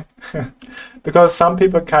would say. Because some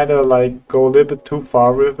people kind of like go a little bit too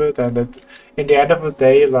far with it, and that in the end of the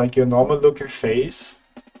day, like your normal looking face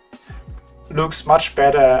looks much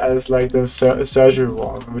better as like the surgery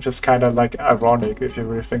one, which is kind of like ironic if you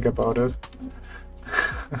really think about it.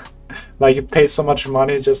 Like you pay so much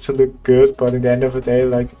money just to look good, but in the end of the day,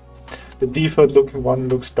 like the default looking one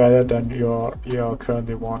looks better than your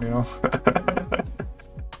currently one, you know.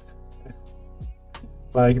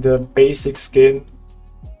 Like the basic skin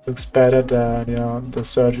looks better than, you know, the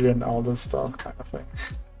surgery and all this stuff, kind of thing.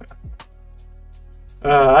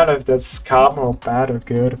 I don't know if that's karma or bad or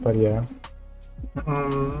good, but yeah.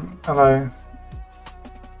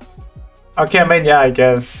 Okay, I mean, yeah, I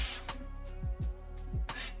guess.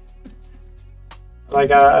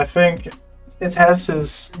 Like, I think it has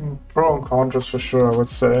its pro and cons for sure, I would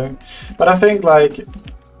say. But I think, like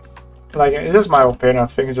it's just my opinion. I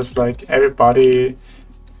think it's just like everybody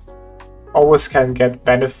always can get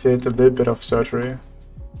benefit a little bit of surgery.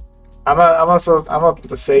 I'm not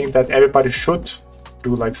saying that everybody should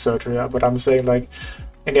do like surgery, but I'm saying like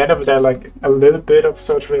in the end of the day, like a little bit of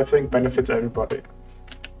surgery, I think benefits everybody.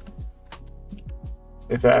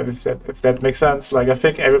 If that makes sense. Like I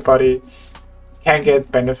think everybody can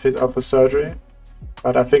get benefit of a surgery,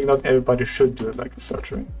 but I think not everybody should do it like a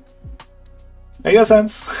surgery. Make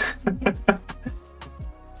sense?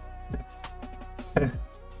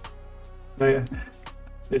 Yeah.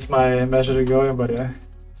 It's my measure going, but yeah.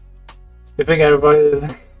 You think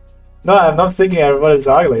everybody... No, I'm not thinking everybody's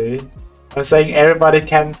ugly. I'm saying everybody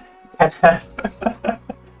can have...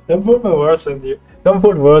 Don't put my words in you. Don't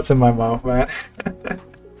put words in my mouth, man.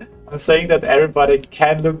 I'm saying that everybody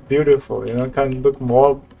can look beautiful, you know, can look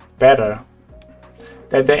more better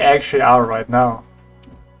than they actually are right now.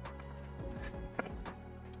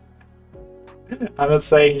 I'm not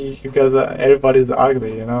saying because everybody's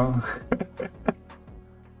ugly, you know.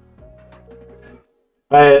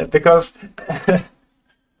 Because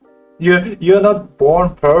you're not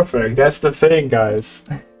born perfect. That's the thing, guys.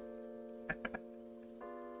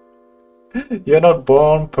 You're not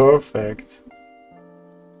born perfect.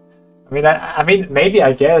 I mean, maybe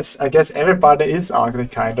I guess everybody is ugly,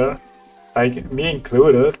 kinda, like me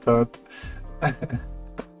included, but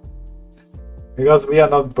because we are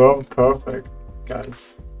not born perfect,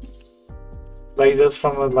 guys. Like just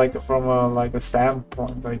from a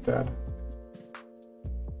standpoint like that.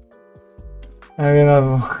 I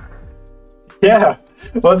mean, yeah.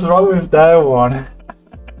 What's wrong with that one?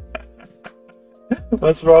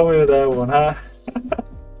 What's wrong with that one, huh?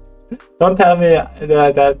 Don't tell me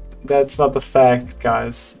that's not the fact,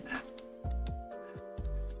 guys.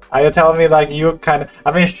 Are you telling me like you kind of...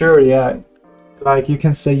 I mean, sure, yeah. Like you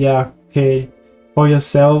can say, yeah, okay, for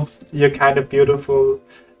yourself, you're kind of beautiful.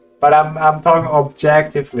 But I'm talking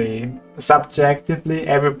objectively. Subjectively,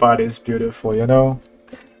 everybody's beautiful, you know?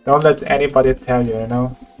 Don't let anybody tell you, you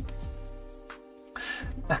know?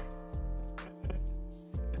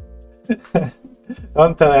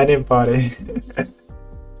 Don't tell anybody.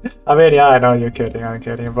 I mean, yeah, I know you're kidding, I'm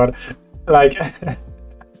kidding, but like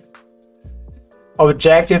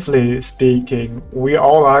objectively speaking, we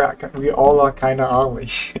all are kind of ugly.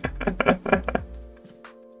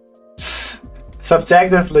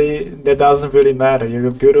 Subjectively, that doesn't really matter. You're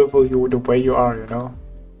beautiful the way you are, you know.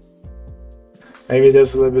 Maybe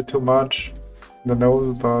there's a little bit too much in the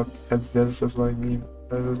nose, but that's just like me.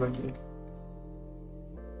 That's just like me.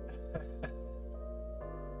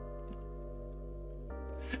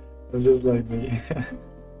 That's just like me.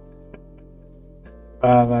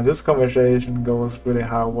 Man, this conversation goes really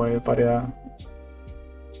halfway, but yeah.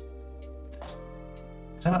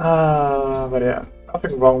 But yeah,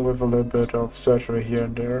 nothing wrong with a little bit of surgery here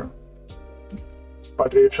and there.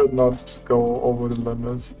 But you should not go over the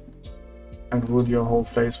limit and ruin your whole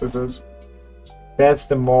face with it. That's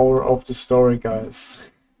the moral of the story,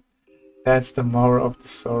 guys. That's the moral of the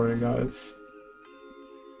story, guys.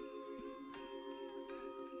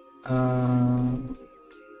 And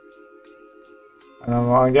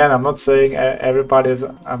again, I'm not saying everybody's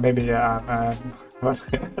maybe yeah, but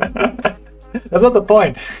that's not the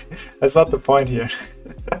point. That's not the point here.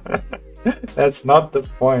 That's not the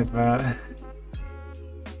point, man.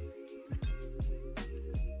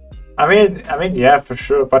 I mean, yeah, for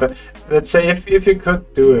sure. But let's say if you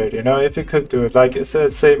could do it, you know, if you could do it, like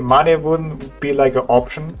let's say money wouldn't be like an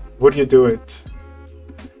option, would you do it?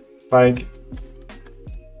 Like,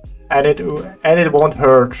 and it won't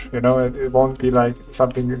hurt, you know, it won't be like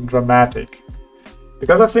something dramatic.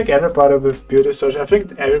 Because I think everybody with beauty surgery, I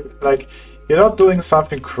think like you're not doing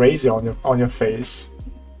something crazy on your face.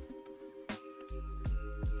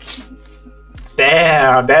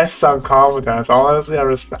 Damn, that's some confidence. Honestly, I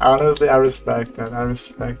respect that. I respect that. I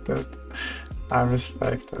respect that. I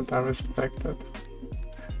respect that.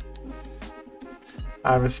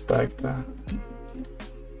 I respect that.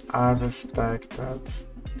 I respect that.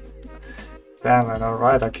 Damn man,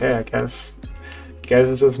 alright, okay, I guess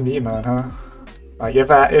it's just me, man, huh? Like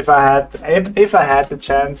if I had the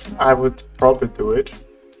chance, I would probably do it.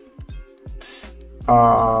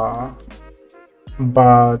 But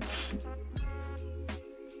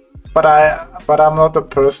I'm not the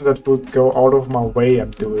person that would go out of my way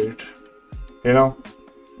and do it, you know.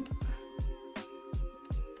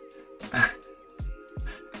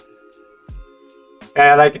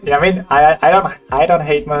 Yeah, like I mean, I don't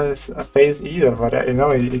hate my face either, but you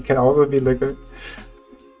know, it can also be like a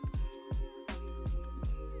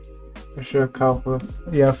for sure couple.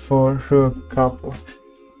 Yeah, for sure couple.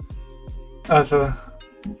 Like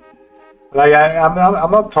I'm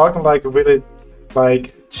not talking like really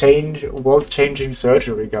like world-changing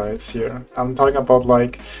surgery, guys. Here, I'm talking about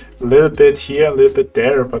like a little bit here, a little bit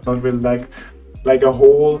there, but not really like a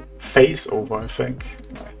whole face over. I think.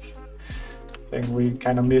 I think we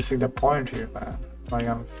kind of missing the point here, man. Like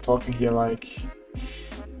I'm talking here like you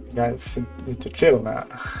guys need to chill, man.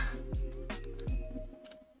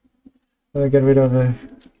 Let me get rid of it.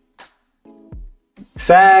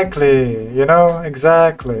 Exactly, you know,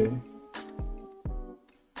 exactly.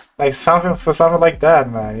 Like something like that,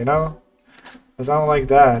 man. You know, for something like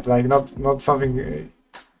that. Like not something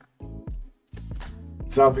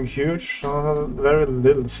huge. Very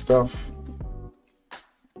little stuff.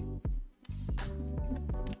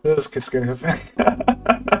 This is gonna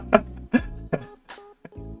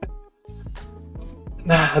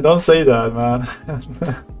Nah, don't say that, man.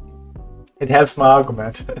 It helps my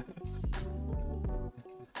argument.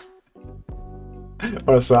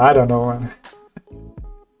 Or so, I don't know, man.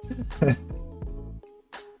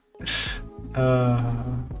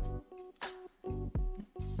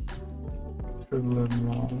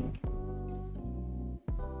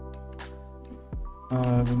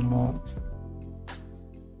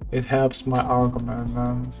 It helps my argument,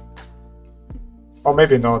 man. Or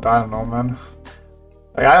maybe not, I don't know, man.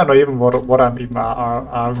 Like, I don't know even what I'm even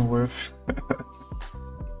arguing with.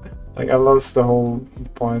 Like, I lost the whole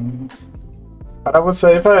point. But I would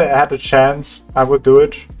say if I had a chance, I would do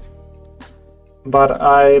it. But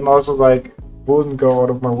I'm also like, wouldn't go out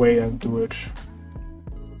of my way and do it.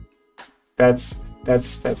 That's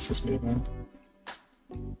just me, man.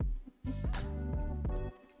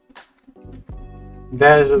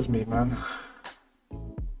 That's just me, man.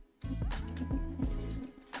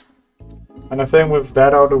 And I think with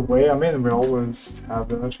that out of the way, I mean, we always have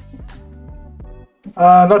that.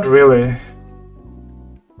 Not really.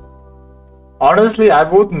 Honestly, I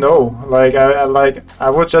wouldn't know. Like, I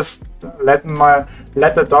would just let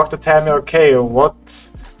the doctor tell me, okay, what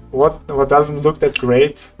doesn't look that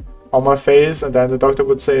great on my face, and then the doctor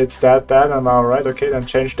would say it's that, and I'm alright, okay, then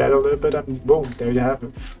change that a little bit, and boom, there you have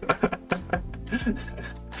it.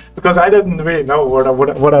 Because I didn't really know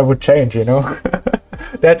what I would change, you know.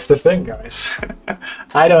 That's the thing, guys.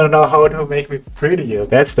 I don't know how to make me prettier.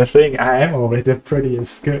 That's the thing. I am already the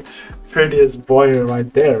prettiest boy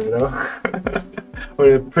right there, you know.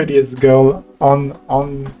 Or the prettiest girl on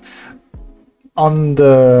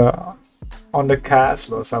on the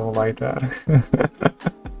castle or something like that.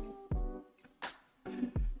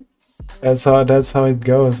 That's how it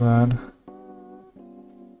goes, man.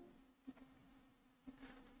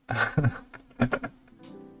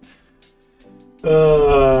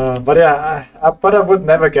 But yeah, but I would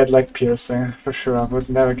never get like piercing for sure. I would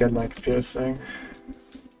never get like piercing.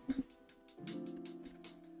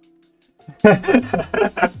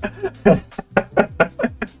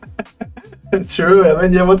 It's true. I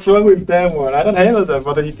mean, yeah, what's wrong with that one? I don't hate myself,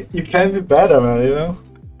 but you can be better, man. You know,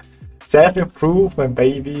 self-improvement,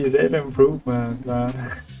 baby, self-improvement, man.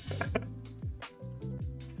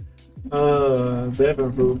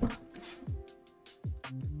 Self-improvement.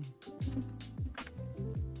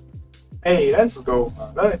 Hey, let's go,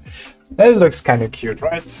 man. That looks kind of cute,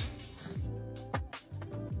 right?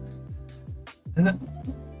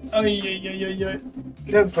 Oh yeah.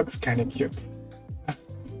 That looks kind of cute.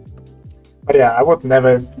 But yeah, I would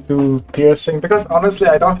never do piercing because honestly,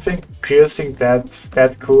 I don't think piercing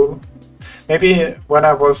that cool. Maybe when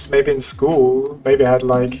I was maybe in school, maybe I had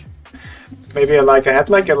like, maybe I had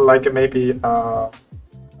like a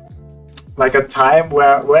time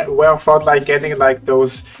where I thought like getting like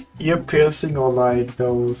those ear piercing or like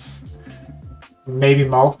those maybe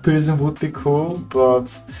mouth piercing would be cool,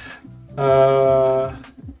 but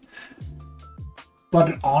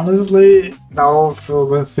honestly, now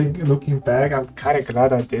looking back, I'm kind of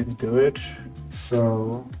glad I didn't do it.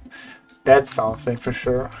 So that's something for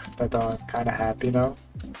sure that I'm kind of happy now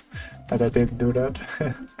that I didn't do that.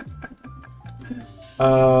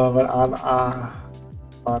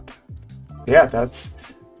 But yeah, that's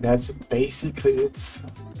basically it.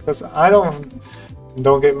 Because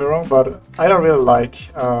don't get me wrong, but I don't really like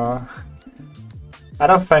I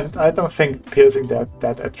don't think piercing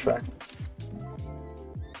that attractive.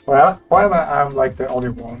 Well, why am I'm like the only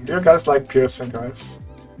one? Do you guys like piercing, guys?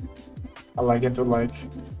 I like into like,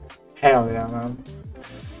 hell yeah, man.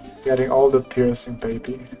 Getting all the piercing,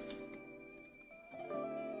 baby.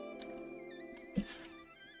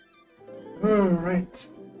 Alright.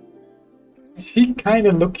 She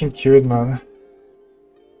kinda looking cute, man.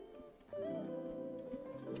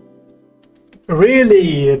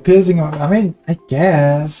 Really? Piercing on, I mean, I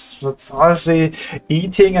guess, but honestly,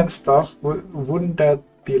 eating and stuff, wouldn't that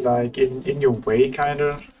be like in your way,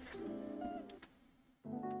 kinda?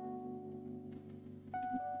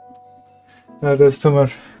 No, that's too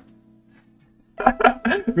much.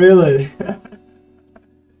 Really?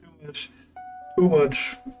 Too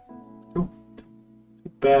much. Too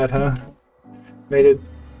bad, huh? Made it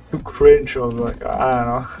too cringe, or like, I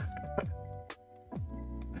don't know.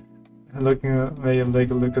 Looking at made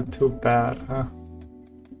it look too bad, huh?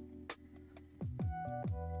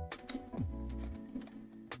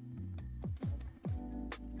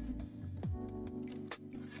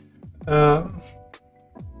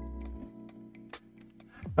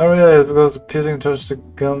 Oh really, because piercing touched the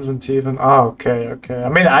gums and teeth and okay. I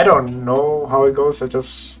mean, I don't know how it goes. It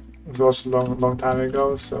was a long time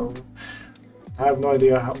ago, so I have no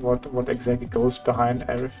idea what exactly goes behind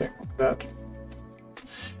everything like that.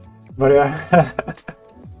 But yeah,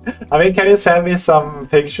 I mean, can you send me some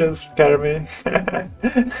pictures, Jeremy?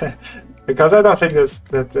 Because I don't think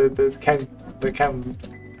that can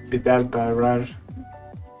be that bad, right?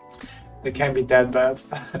 It can't be that bad.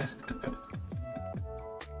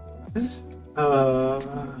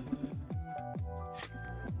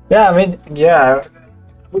 Yeah, I mean, yeah, I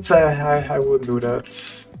would say I would do that.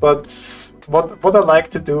 But what I like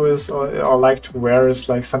to do is, or like to wear is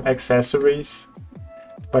like some accessories.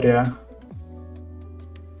 But yeah,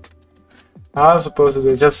 I'm supposed to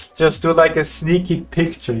do just do like a sneaky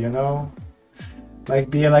picture, you know, like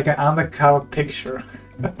be like an undercover picture.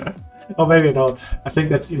 Or maybe not. I think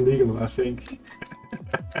that's illegal. I think.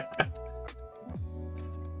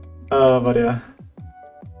 But yeah.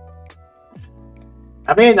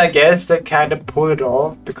 I mean, I guess they kind of pull it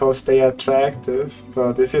off because they are attractive.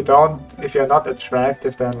 But if you're not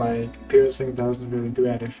attractive, then like piercing doesn't really do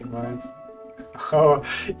anything, right? Or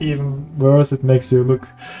even worse, it makes you look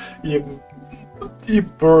even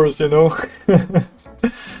worse, you know?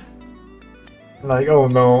 Like, oh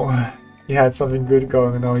no, you had something good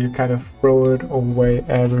going on, you kind of throw it away,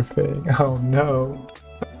 everything. Oh no.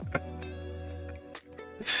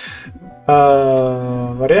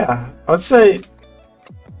 But yeah, I'd say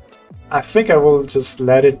I think I will just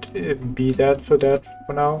let it be that for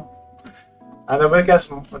now. And I guess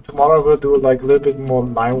tomorrow we'll do like a little bit more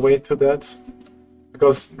line weight to that.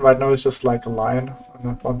 Because right now it's just like a line, and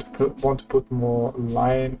I want to put more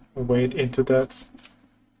line weight into that.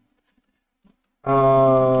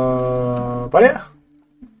 But yeah,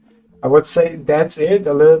 I would say that's it.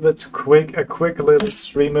 A little bit quick, a quick little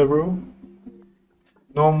streamer room.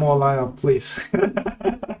 No more liner, please.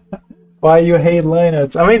 Why you hate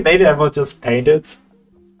liners? I mean, maybe I will just paint it.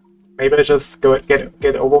 Maybe I just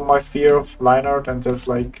get over my fear of line art and just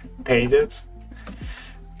like paint it.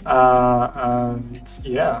 And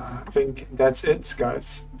yeah, I think that's it,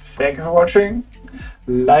 guys. Thank you for watching.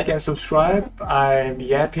 Like and subscribe. I'm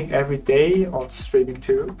yapping every day on streaming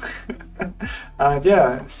too. And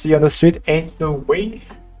yeah, see you on the street ain't no way.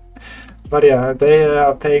 But yeah, they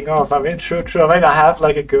are paying off. I mean, true. I mean, I have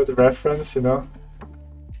like a good reference, you know.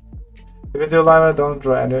 If you do liner, don't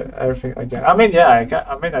draw everything again. I mean, yeah, I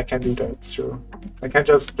can do that. True. I can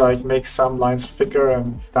just like make some lines thicker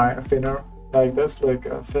and thinner like this. Like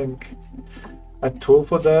I think a tool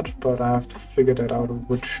for that, but I have to figure that out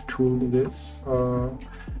which tool it is.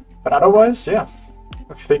 But otherwise, yeah,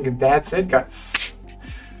 I think that's it, guys.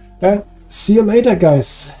 Then see you later,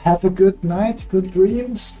 guys. Have a good night, good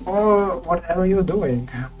dreams, or whatever you're doing.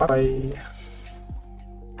 Bye bye.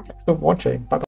 Thanks for watching. Bye bye.